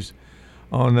Syracuse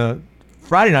on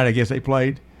Friday night, I guess they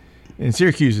played. And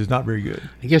Syracuse is not very good.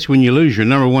 I guess when you lose your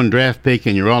number 1 draft pick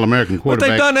and your All-American quarterback.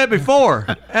 But they've done that before,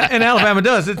 and Alabama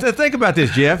does. Think about this,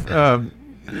 Jeff.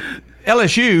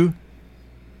 LSU,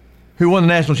 who won the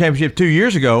national championship 2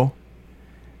 years ago,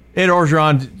 Ed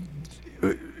Orgeron,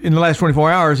 in the last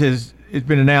 24 hours, it's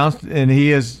been announced, and he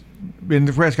has been in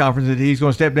the press conference that he's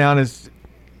going to step down as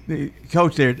the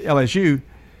coach there at LSU.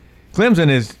 Clemson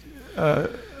is a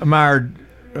mired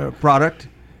product.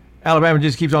 Alabama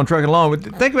just keeps on trucking along.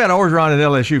 But think about Orgeron at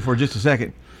LSU for just a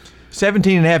second.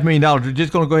 $17.5 million. We're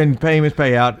just going to go ahead and pay him his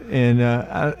payout, and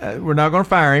we're not going to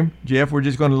fire him, Jeff. We're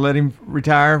just going to let him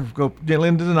retire, go gently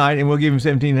into the night, and we'll give him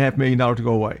 $17.5 million to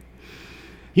go away.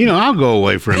 I'll go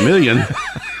away for $1 million.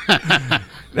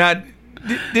 Now,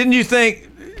 didn't you think,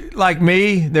 like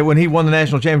me, that when he won the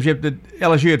national championship, that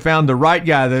LSU had found the right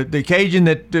guy, the Cajun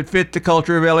that fit the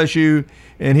culture of LSU,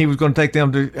 and he was going to take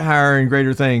them to higher and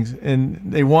greater things? And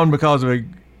they won because of a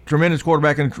tremendous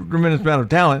quarterback and a tremendous amount of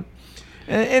talent.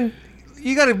 And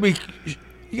you got to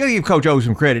give Coach O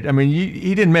some credit. I mean,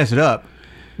 he didn't mess it up.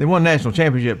 They won the national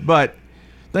championship, but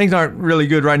things aren't really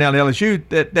good right now at LSU.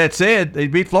 That said, they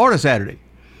beat Florida Saturday.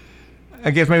 I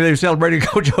guess maybe they were celebrating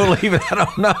Coach O leaving. I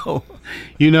don't know.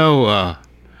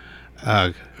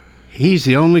 He's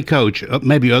the only coach,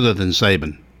 maybe other than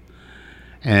Saban,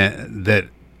 that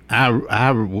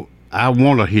I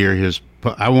want to hear his.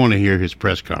 I want to hear his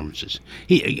press conferences.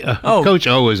 Coach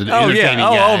O is an entertaining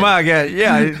guy. Oh my God!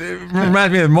 Yeah, it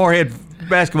reminds me of the Moorhead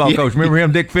basketball coach. Remember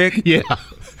him, Dick Fick? Yeah.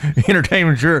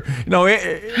 Entertainment, sure. No,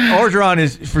 Orgeron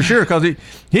is for sure, because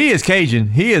he is Cajun.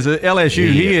 He is a LSU.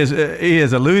 Yeah. He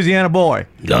is a Louisiana boy.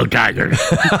 Go Tigers!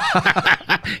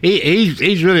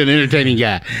 he's really an entertaining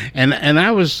guy. And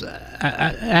I was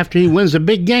after he wins a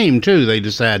big game too, they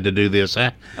decide to do this.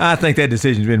 I think that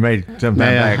decision's been made sometime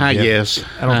back. I guess.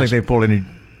 I don't think they pulled any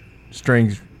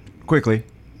strings quickly.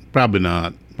 Probably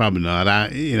not. But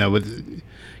of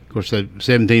course, that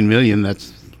 $17 million.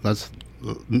 That's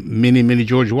many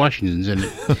George Washingtons in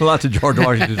it. Lots of George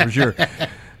Washingtons for sure.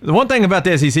 The one thing about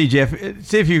the SEC, Jeff,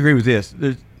 see if you agree with this.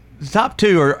 The top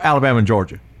 2 are Alabama and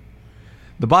Georgia.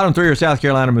 The bottom 3 are South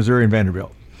Carolina, Missouri, and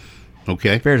Vanderbilt.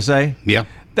 Okay. Fair to say? Yeah.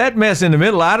 That mess in the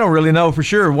middle, I don't really know for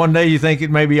sure. One day you think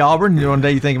it may be Auburn. One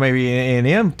day you think it may be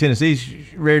A&M.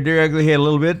 Tennessee's reared their ugly head a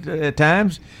little bit at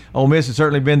times. Ole Miss has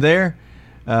certainly been there.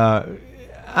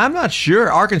 I'm not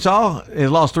sure. Arkansas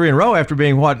has lost 3 in a row after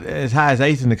being as high as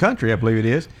 8th in the country, I believe it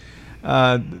is.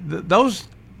 Those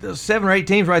 7 or 8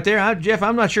 teams right there, Jeff,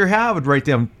 I'm not sure how I would rate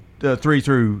them 3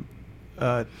 through.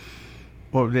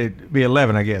 What would it be?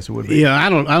 11, I guess it would be. Yeah, I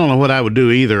don't know what I would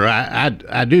do either.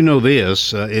 I do know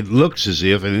this. It looks as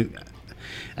if, and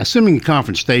assuming the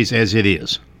conference stays as it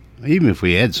is, even if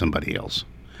we add somebody else,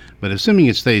 but assuming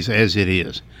it stays as it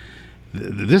is,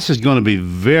 this is going to be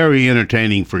very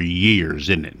entertaining for years,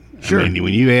 isn't it? Sure. I mean,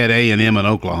 when you add A&M and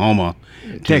Oklahoma,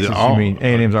 Texas,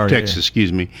 A&M's already Texas,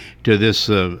 excuse me, to this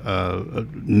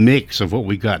mix of what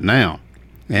we've got now,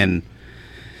 and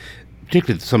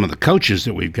particularly some of the coaches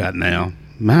that we've got now.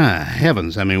 My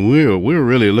heavens! I mean, we're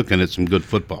really looking at some good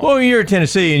football. Well, when you're at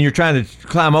Tennessee and you're trying to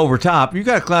climb over top, you've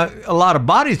got to climb a lot of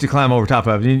bodies to climb over top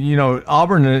of.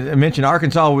 Auburn. I mentioned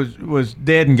Arkansas was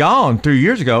dead and gone 2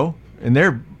 years ago, and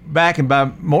they're back, and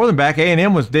by more than back.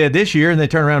 A&M was dead this year, and they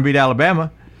turned around and beat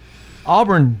Alabama.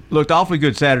 Auburn looked awfully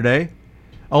good Saturday.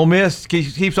 Ole Miss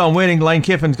keeps on winning. Lane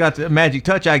Kiffin's got the magic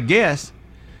touch, I guess,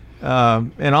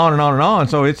 and on and on and on.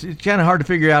 So it's kind of hard to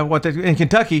figure out what in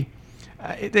Kentucky.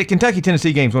 The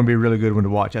Kentucky-Tennessee game is going to be a really good one to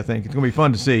watch, I think. It's going to be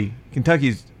fun to see.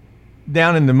 Kentucky's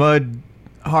down in the mud,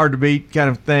 hard to beat kind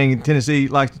of thing, and Tennessee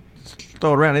likes to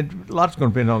throw it around. A lot's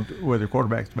going to depend on whether their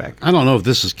quarterback's back. I don't know if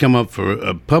this has come up for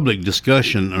a public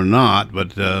discussion or not,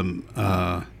 but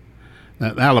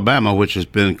Alabama, which has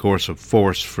been, of course, a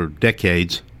force for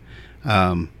decades,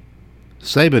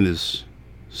 Saban is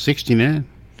 69.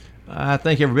 I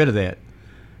think every bit of that.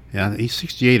 Yeah, he's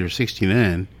 68 or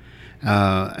 69.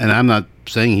 And I'm not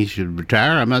saying he should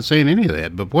retire. I'm not saying any of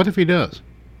that. But what if he does?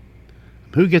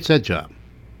 Who gets that job?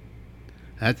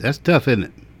 That's tough, isn't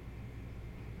it?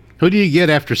 Who do you get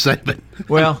after Saban?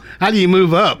 Well, how do you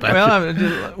move up? Well,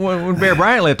 when Bear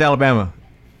Bryant left Alabama,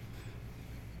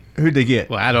 who'd they get?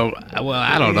 Well, I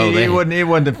don't know. It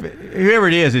wasn't whoever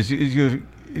it is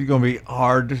going to be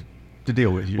hard to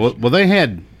deal with. Well, they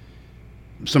had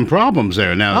some problems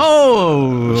there now.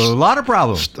 Oh, a lot of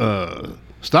problems.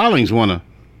 Stallings won a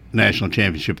national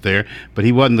championship there, but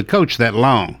he wasn't the coach that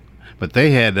long. But they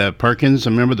had Perkins,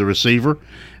 I remember the receiver.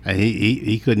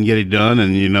 He couldn't get it done,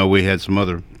 and we had some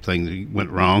other things that went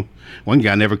wrong. One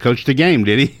guy never coached a game,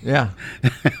 did he? Yeah.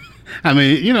 I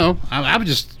mean, I was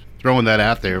just throwing that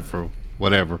out there for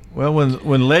whatever. Well,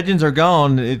 when legends are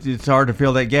gone, it's hard to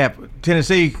fill that gap.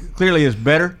 Tennessee clearly is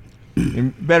better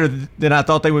than I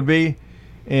thought they would be,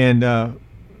 and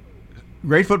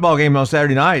great football game on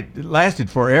Saturday night. It lasted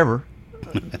forever.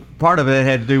 Part of it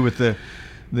had to do with the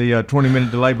 20-minute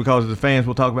delay because of the fans.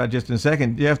 We'll talk about it just in a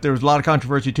second. Jeff, there was a lot of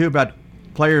controversy, too, about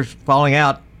players falling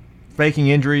out, faking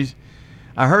injuries.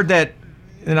 I heard that,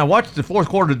 and I watched the fourth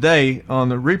quarter today on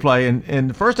the replay, and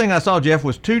the first thing I saw, Jeff,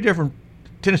 was two different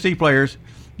Tennessee players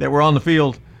that were on the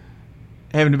field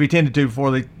having to be tended to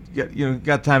before they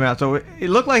got timeout. So it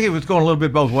looked like it was going a little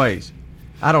bit both ways.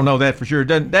 I don't know that for sure.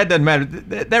 That doesn't matter.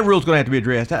 That rule's going to have to be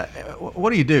addressed.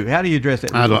 What do you do? How do you address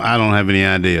that? I don't have any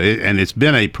idea. And it's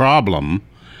been a problem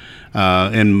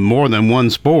in more than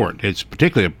one sport. It's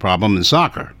particularly a problem in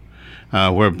soccer,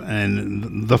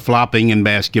 and the flopping in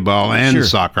basketball and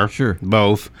soccer,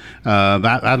 both. I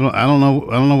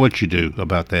don't know what you do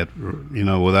about that,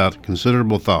 without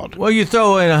considerable thought. Well, you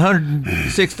throw in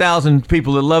 106,000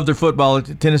 people that love their football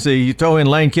at Tennessee. You throw in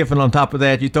Lane Kiffin on top of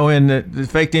that. You throw in the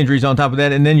faked injuries on top of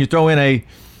that, and then you throw in a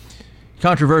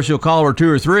controversial call or two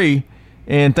or three,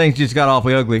 and things just got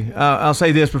awfully ugly. I'll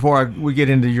say this before we get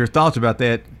into your thoughts about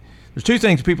that. There's two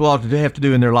things people ought to have to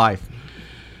do in their life: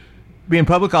 be in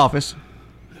public office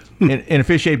and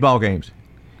officiate ball games.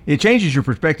 It changes your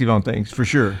perspective on things, for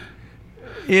sure.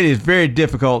 It is very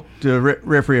difficult to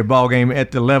referee a ball game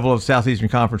at the level of Southeastern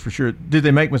Conference, for sure. Do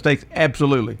they make mistakes?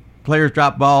 Absolutely. Players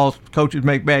drop balls, coaches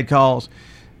make bad calls,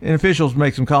 and officials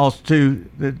make some calls, too,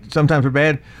 that sometimes are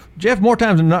bad. Jeff, more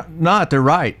times than not, they're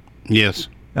right. Yes.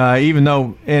 Even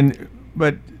though,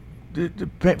 but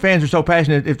the fans are so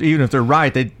passionate, even if they're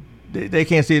right, they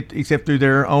can't see it except through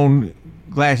their own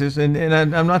glasses. And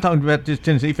I'm not talking about just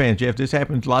Tennessee fans, Jeff. This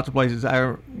happens lots of places.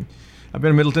 I've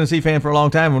been a Middle Tennessee fan for a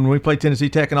long time. When we played Tennessee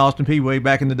Tech and Austin Peay way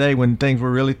back in the day when things were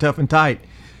really tough and tight,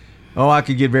 I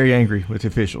could get very angry with the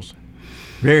officials.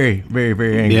 Very, very,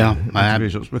 very angry with the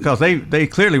officials because they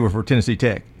clearly were for Tennessee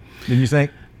Tech. Didn't you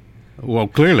think? Well,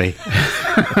 clearly.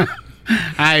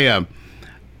 I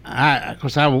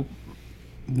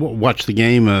watched the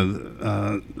game,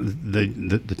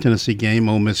 the Tennessee game,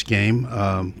 Ole Miss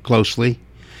game, closely.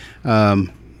 For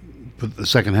the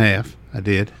second half, I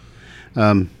did.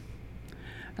 And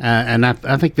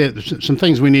I think that some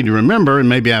things we need to remember, and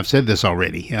maybe I've said this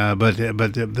already, but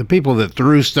the people that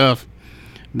threw stuff,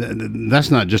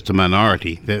 that's not just a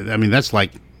minority. That's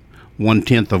like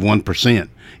 1/10 of 1%.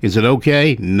 Is it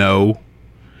okay? No.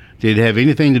 Did it have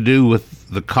anything to do with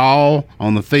the call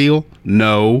on the field?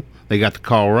 No. They got the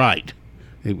call right.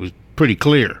 It was pretty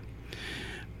clear.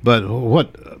 But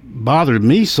what bothered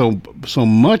me so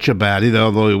much about it,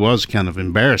 although it was kind of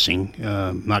embarrassing,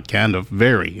 not kind of,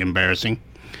 very embarrassing,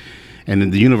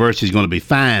 and the university is going to be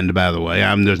fined, by the way.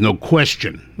 There's no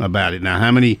question about it. Now,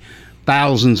 how many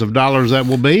thousands of dollars that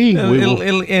will be?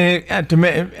 To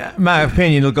my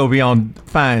opinion, it'll go beyond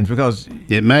fines because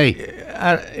it may.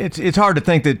 It's hard to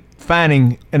think that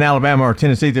fining in Alabama or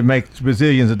Tennessee that makes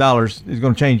bazillions of dollars is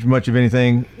going to change much of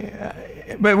anything.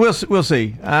 But we'll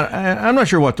see. I'm not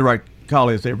sure what the right call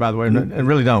is there, by the way. I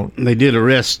really don't. They did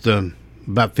arrest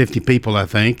about 50 people, I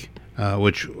think,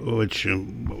 which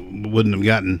wouldn't have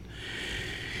gotten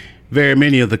very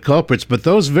many of the culprits. But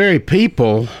those very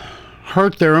people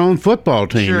hurt their own football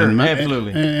team. Sure,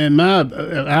 absolutely. And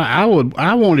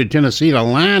I wanted Tennessee to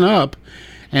line up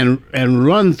and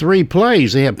run 3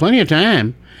 plays. They had plenty of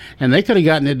time, and they could have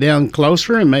gotten it down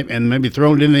closer and maybe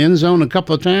thrown it in the end zone a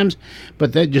couple of times,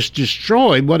 but that just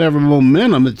destroyed whatever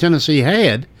momentum that Tennessee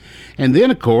had. And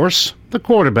then, of course, the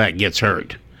quarterback gets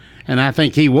hurt. And I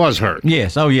think he was hurt.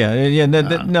 Yes. Oh, yeah. Yeah.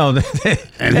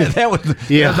 That was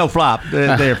no flop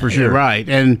there for sure. Right.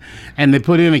 And they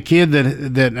put in a kid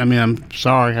that I mean, I'm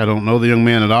sorry, I don't know the young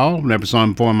man at all. Never saw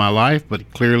him before in my life,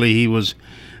 but clearly he was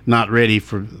not ready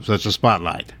for such a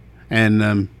spotlight.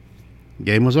 And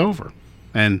game was over.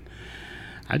 And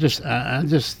I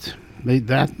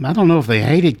don't know if they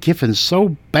hated Kiffin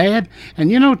so bad.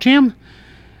 And you know, Tim,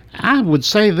 I would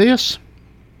say this.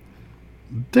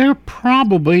 They're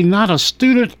probably not a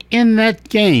student in that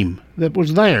game that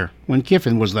was there when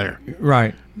Kiffin was there.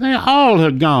 Right. They all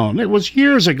had gone. It was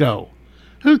years ago.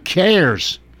 Who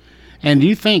cares? And do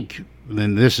you think,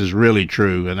 then this is really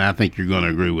true, and I think you're going to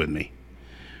agree with me,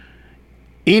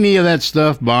 any of that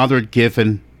stuff bothered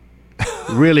Kiffin,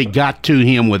 really got to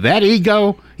him with that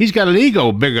ego? He's got an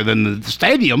ego bigger than the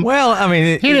stadium. Well, I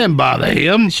mean, he didn't bother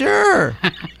him. Sure,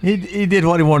 he did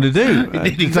what he wanted to do.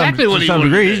 He did exactly what he wanted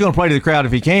degree. to do. He's going to play to the crowd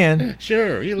if he can.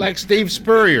 Sure, he's like Steve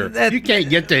Spurrier. You can't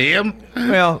get to him.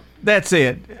 Well, that's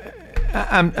it.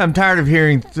 I'm tired of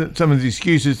hearing some of the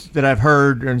excuses that I've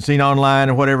heard and seen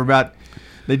online or whatever about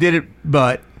they did it,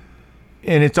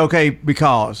 and it's okay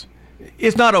because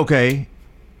it's not okay.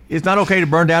 It's not okay to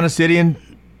burn down a city in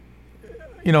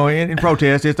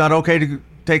protest. It's not okay to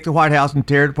take the White House and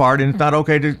tear it apart, and it's not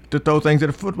okay to throw things at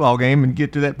a football game and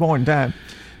get to that point in time.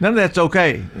 None of that's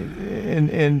okay.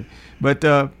 But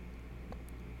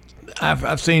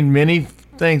I've seen many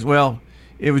things. Well,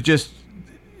 it was just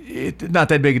not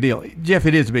that big a deal. Jeff,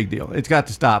 it is a big deal. It's got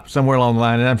to stop somewhere along the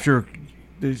line, and I'm sure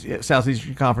the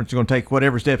Southeastern Conference is going to take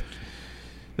whatever steps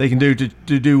they can do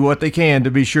to do what they can to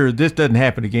be sure this doesn't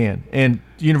happen again. And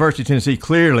University of Tennessee,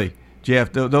 clearly,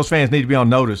 Jeff, those fans need to be on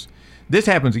notice. This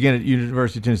happens again at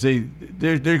University of Tennessee,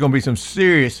 there's going to be some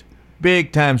serious,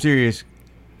 big-time serious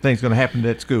things going to happen to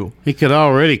that school. It could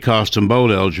already cost them bowl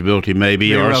eligibility,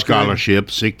 maybe, or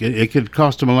scholarships. It could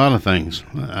cost them a lot of things.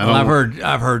 I've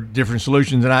heard different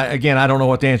solutions, and I don't know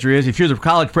what the answer is. If you're the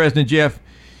college president, Jeff,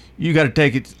 you got to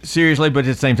take it seriously, but at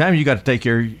the same time, you got to take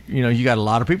care. You got a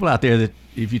lot of people out there that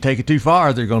if you take it too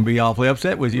far, they're going to be awfully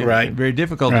upset with you. Right. Very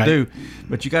difficult to do,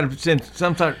 but you got to send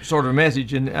some sort of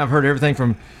message. And I've heard everything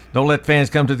from don't let fans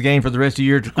come to the game for the rest of the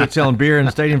year, to quit selling beer in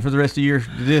the stadium for the rest of the year,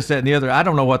 this, that, and the other. I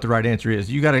don't know what the right answer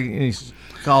is. You got to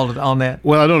call on that?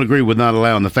 Well, I don't agree with not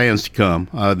allowing the fans to come.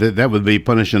 That would be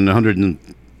punishing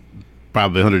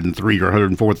 103 or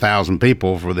 104,000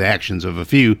 people for the actions of a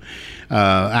few.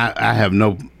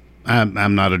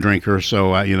 I'm not a drinker,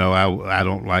 so I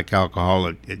don't like alcohol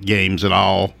at games at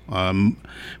all,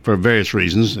 for various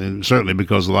reasons, and certainly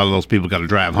because a lot of those people got to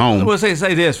drive home. Well, say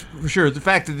this for sure: the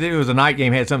fact that it was a night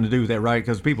game had something to do with that, right?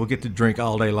 Because people get to drink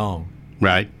all day long,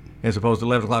 right? As opposed to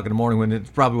 11 o'clock in the morning when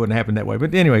it probably wouldn't happen that way.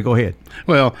 But anyway, go ahead.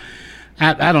 Well,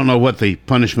 I don't know what the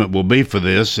punishment will be for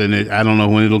this, and I don't know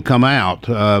when it'll come out.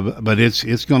 But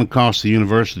it's going to cost the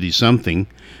university something,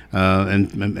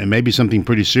 and maybe something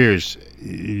pretty serious.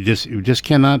 You just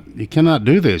cannot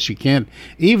do this. You can't,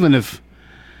 even if,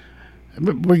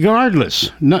 regardless,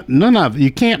 none of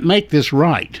you can't make this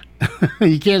right.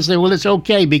 You can't say, well, it's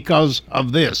okay because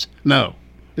of this. No,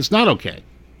 it's not okay.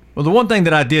 Well, the one thing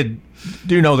that I do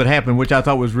know that happened, which I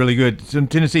thought was really good, some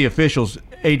Tennessee officials,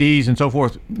 ADs and so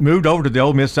forth, moved over to the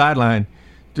Ole Miss sideline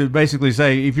to basically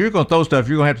say, if you're going to throw stuff,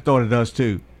 you're going to have to throw it at us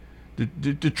too.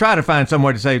 To try to find some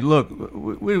way to say, look,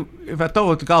 if I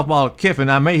throw the golf ball at Kiffin,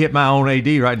 I may hit my own AD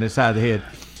right in the side of the head.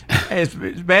 As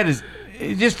bad as,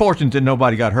 it's just fortunate that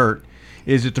nobody got hurt.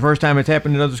 Is it the first time it's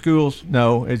happened in other schools?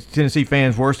 No. Is Tennessee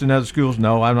fans worse than other schools?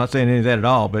 No. I'm not saying any of that at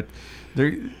all. But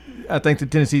I think the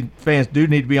Tennessee fans do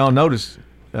need to be on notice.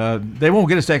 They won't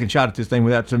get a second shot at this thing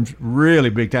without some really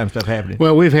big time stuff happening.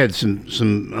 Well, we've had some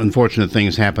unfortunate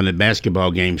things happen at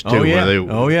basketball games too, where they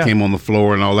came on the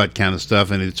floor and all that kind of stuff,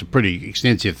 and it's a pretty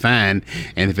extensive fine.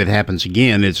 And if it happens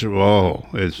again, it's terrible.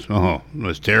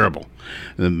 The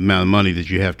amount of money that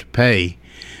you have to pay,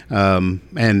 but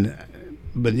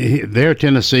there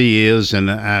Tennessee is, and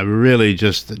I really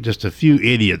just a few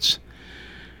idiots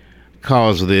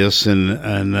cause this, and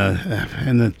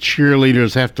the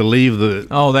cheerleaders have to leave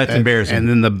that's embarrassing. And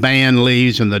then the band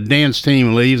leaves and the dance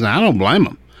team leaves, and I don't blame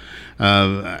them.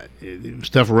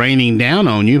 Stuff raining down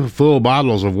on you, full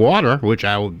bottles of water, which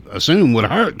I would assume would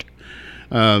hurt.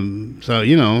 But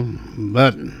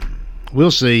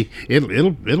we'll see.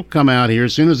 It'll come out here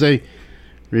as soon as they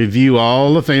review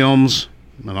all the films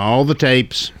and all the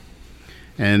tapes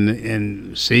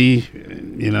and see,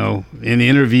 in the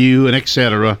interview and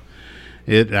etc.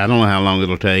 I don't know how long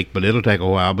it'll take, but it'll take a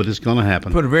while, but it's going to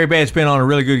happen. Put a very bad spin on a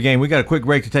really good game. We got a quick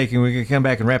break to take, and we can come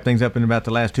back and wrap things up in about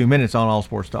the last 2 minutes on All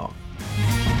Sports Talk.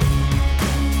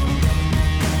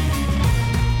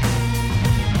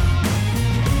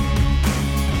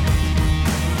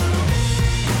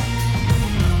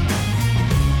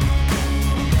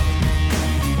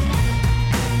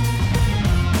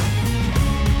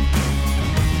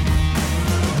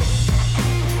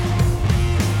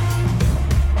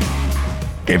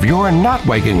 If you're not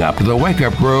waking up to the Wake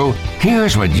Up Crew,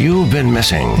 here's what you've been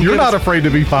missing. You're not afraid to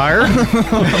be fired.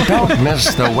 Don't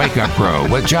miss the Wake Up Crew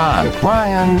with John,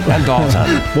 Brian, and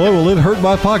Dalton. Boy, will it hurt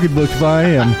my pocketbook if I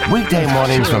am. Weekday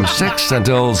mornings from 6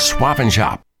 until Swap and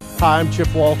Shop. Hi, I'm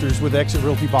Chip Walters with Exit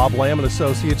Realty Bob Lamb and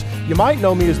Associates. You might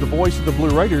know me as the voice of the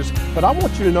Blue Raiders, but I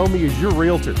want you to know me as your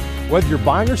realtor. Whether you're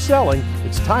buying or selling,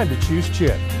 it's time to choose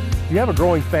Chip. Do you have a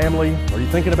growing family? Are you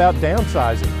thinking about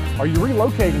downsizing? Are you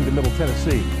relocating to Middle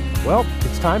Tennessee? Well,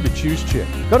 it's time to choose Chip.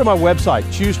 Go to my website,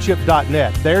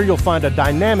 choosechip.net. There you'll find a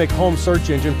dynamic home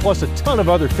search engine plus a ton of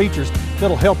other features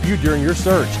that'll help you during your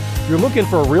search. If you're looking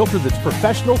for a realtor that's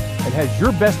professional and has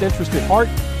your best interest at heart,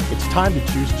 it's time to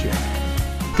choose Chip.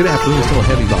 Good afternoon. Still a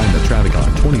heavy volume of traffic on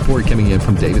 24 coming in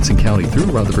from Davidson County through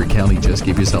Rutherford County. Just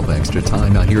give yourself extra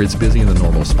time. Out here it's busy in the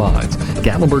normal spots.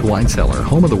 Gatlinburg Wine Cellar,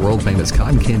 home of the world-famous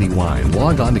cotton candy wine.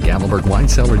 Log on to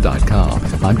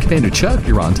GatlinburgWineCellar.com. I'm Commander Chuck.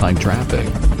 You're on time traffic.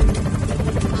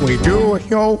 We do it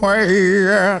your way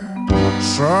at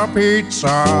Sir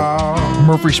Pizza.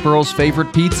 Murfreesboro's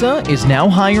favorite pizza is now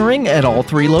hiring at all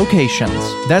 3 locations.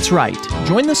 That's right.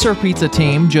 Join the Sir Pizza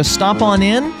team. Just stop on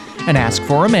in and ask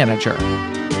for a manager.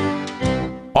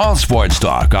 All Sports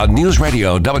Talk on News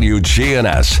Radio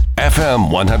WGNS, FM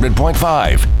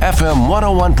 100.5, FM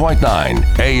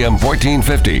 101.9, AM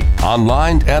 1450,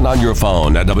 online and on your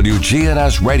phone at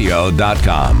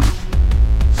WGNSradio.com.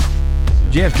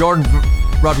 Jeff Jordan,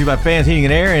 brought to you by Fans Heating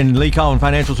and Air, and Lee Collin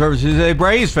Financial Services, a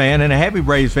Braves fan and a happy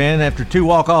Braves fan. After 2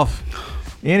 walk-off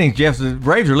innings, Jeff, the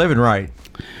Braves are living right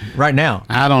now.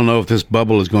 I don't know if this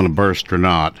bubble is going to burst or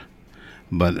not.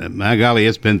 But, my golly,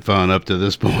 it's been fun up to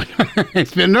this point.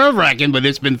 It's been nerve-wracking, but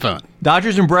it's been fun.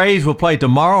 Dodgers and Braves will play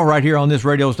tomorrow right here on this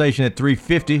radio station at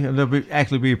 3:50. They'll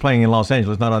actually be playing in Los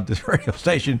Angeles, not on this radio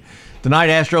station. Tonight,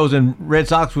 Astros and Red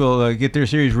Sox will get their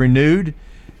series renewed.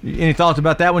 Any thoughts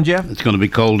about that one, Jeff? It's going to be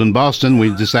cold in Boston.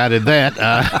 We've decided that.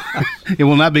 It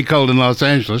will not be cold in Los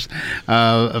Angeles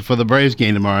for the Braves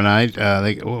game tomorrow night.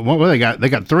 What they got? They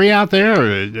got 3 out there?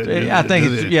 Or, I think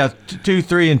it's 2,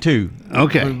 3, and 2.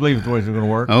 Okay. I believe it's the way it's going to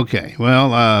work. Okay. Well,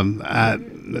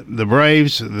 the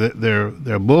Braves,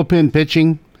 their bullpen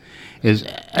pitching is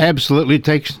absolutely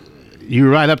takes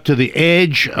you right up to the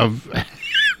edge of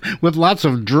with lots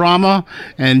of drama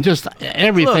and just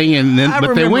everything. Look,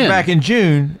 but they win. Back in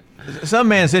June, some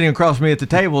man sitting across from me at the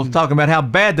table talking about how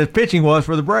bad the pitching was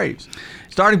for the Braves.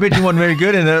 Starting pitching wasn't very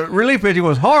good, and the relief pitching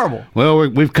was horrible. Well,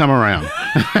 we've come around.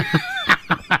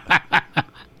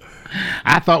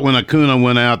 I thought when Acuna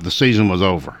went out, the season was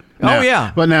over. Now,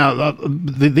 yeah. But now,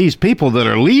 these people that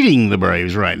are leading the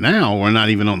Braves right now were not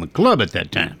even on the club at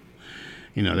that time.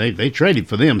 You know, they traded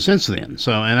for them since then.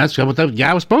 So, and that's what that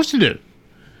guy was supposed to do.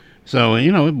 So,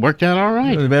 you know, it worked out all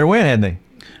right. They better win, hadn't they?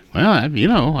 Well, you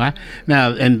know,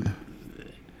 and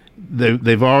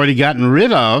they've already gotten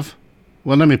rid of,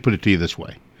 well, let me put it to you this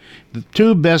way. The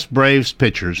 2 best Braves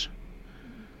pitchers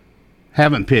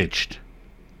haven't pitched,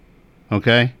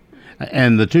 okay?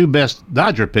 And the 2 best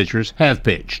Dodger pitchers have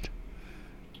pitched.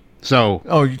 So.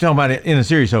 Oh, you're talking about it in the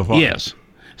series so far? Yes.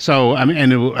 So, I mean,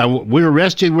 and we're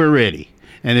rested, we're ready.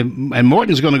 And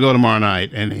Morton's going to go tomorrow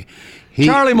night, and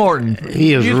Charlie Morton.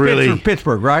 He is really from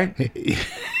Pittsburgh, right?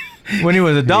 When he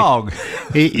was a dog.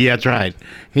 Yeah, that's right.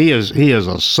 He is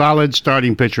a solid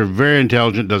starting pitcher, very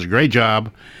intelligent, does a great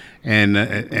job,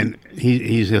 and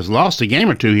he has lost a game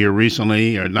or 2 here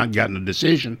recently, or not gotten a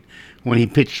decision when he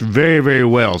pitched very, very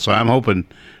well. So I'm hoping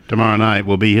tomorrow night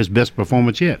will be his best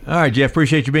performance yet. All right, Jeff,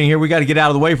 appreciate you being here. We got to get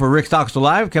out of the way for Rick Stocks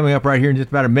Live coming up right here in just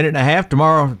about a minute and a half.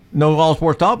 Tomorrow, no All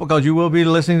Sports Talk because you will be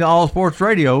listening to All Sports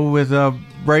Radio with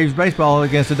Braves baseball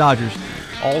against the Dodgers.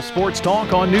 All Sports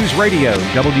Talk on News Radio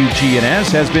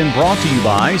WGNS has been brought to you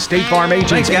by State Farm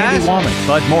agents Andy Womack,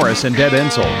 Bud Morris, and Deb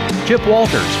Ensel. Chip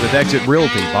Walters with Exit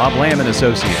Realty, Bob Lamb and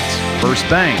Associates. First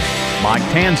Bank, Mike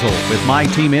Tanzel with My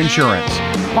Team Insurance.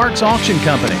 Parks Auction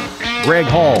Company, Greg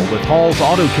Hall with Hall's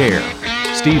Auto Care.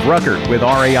 Steve Ruckert with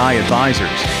RAI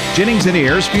Advisors. Jennings &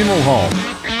 Ayers Funeral Home.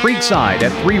 Creekside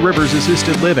at 3 Rivers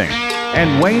Assisted Living.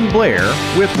 And Wayne Blair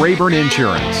with Rayburn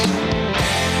Insurance.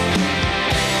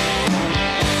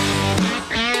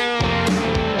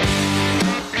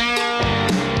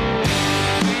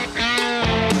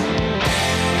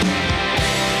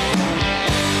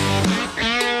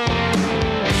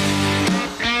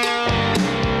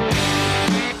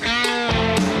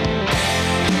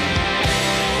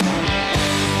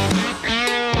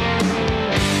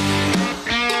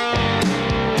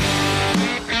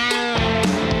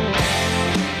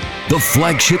 the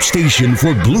flagship station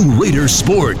for Blue Raiders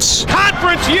sports.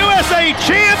 Conference USA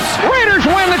champs! Raiders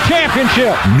win the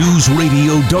championship! News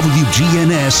Radio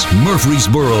WGNS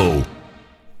Murfreesboro.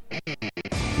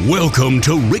 Welcome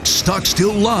to Rick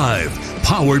Stockstill Live,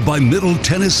 powered by Middle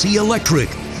Tennessee Electric,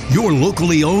 your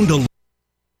locally owned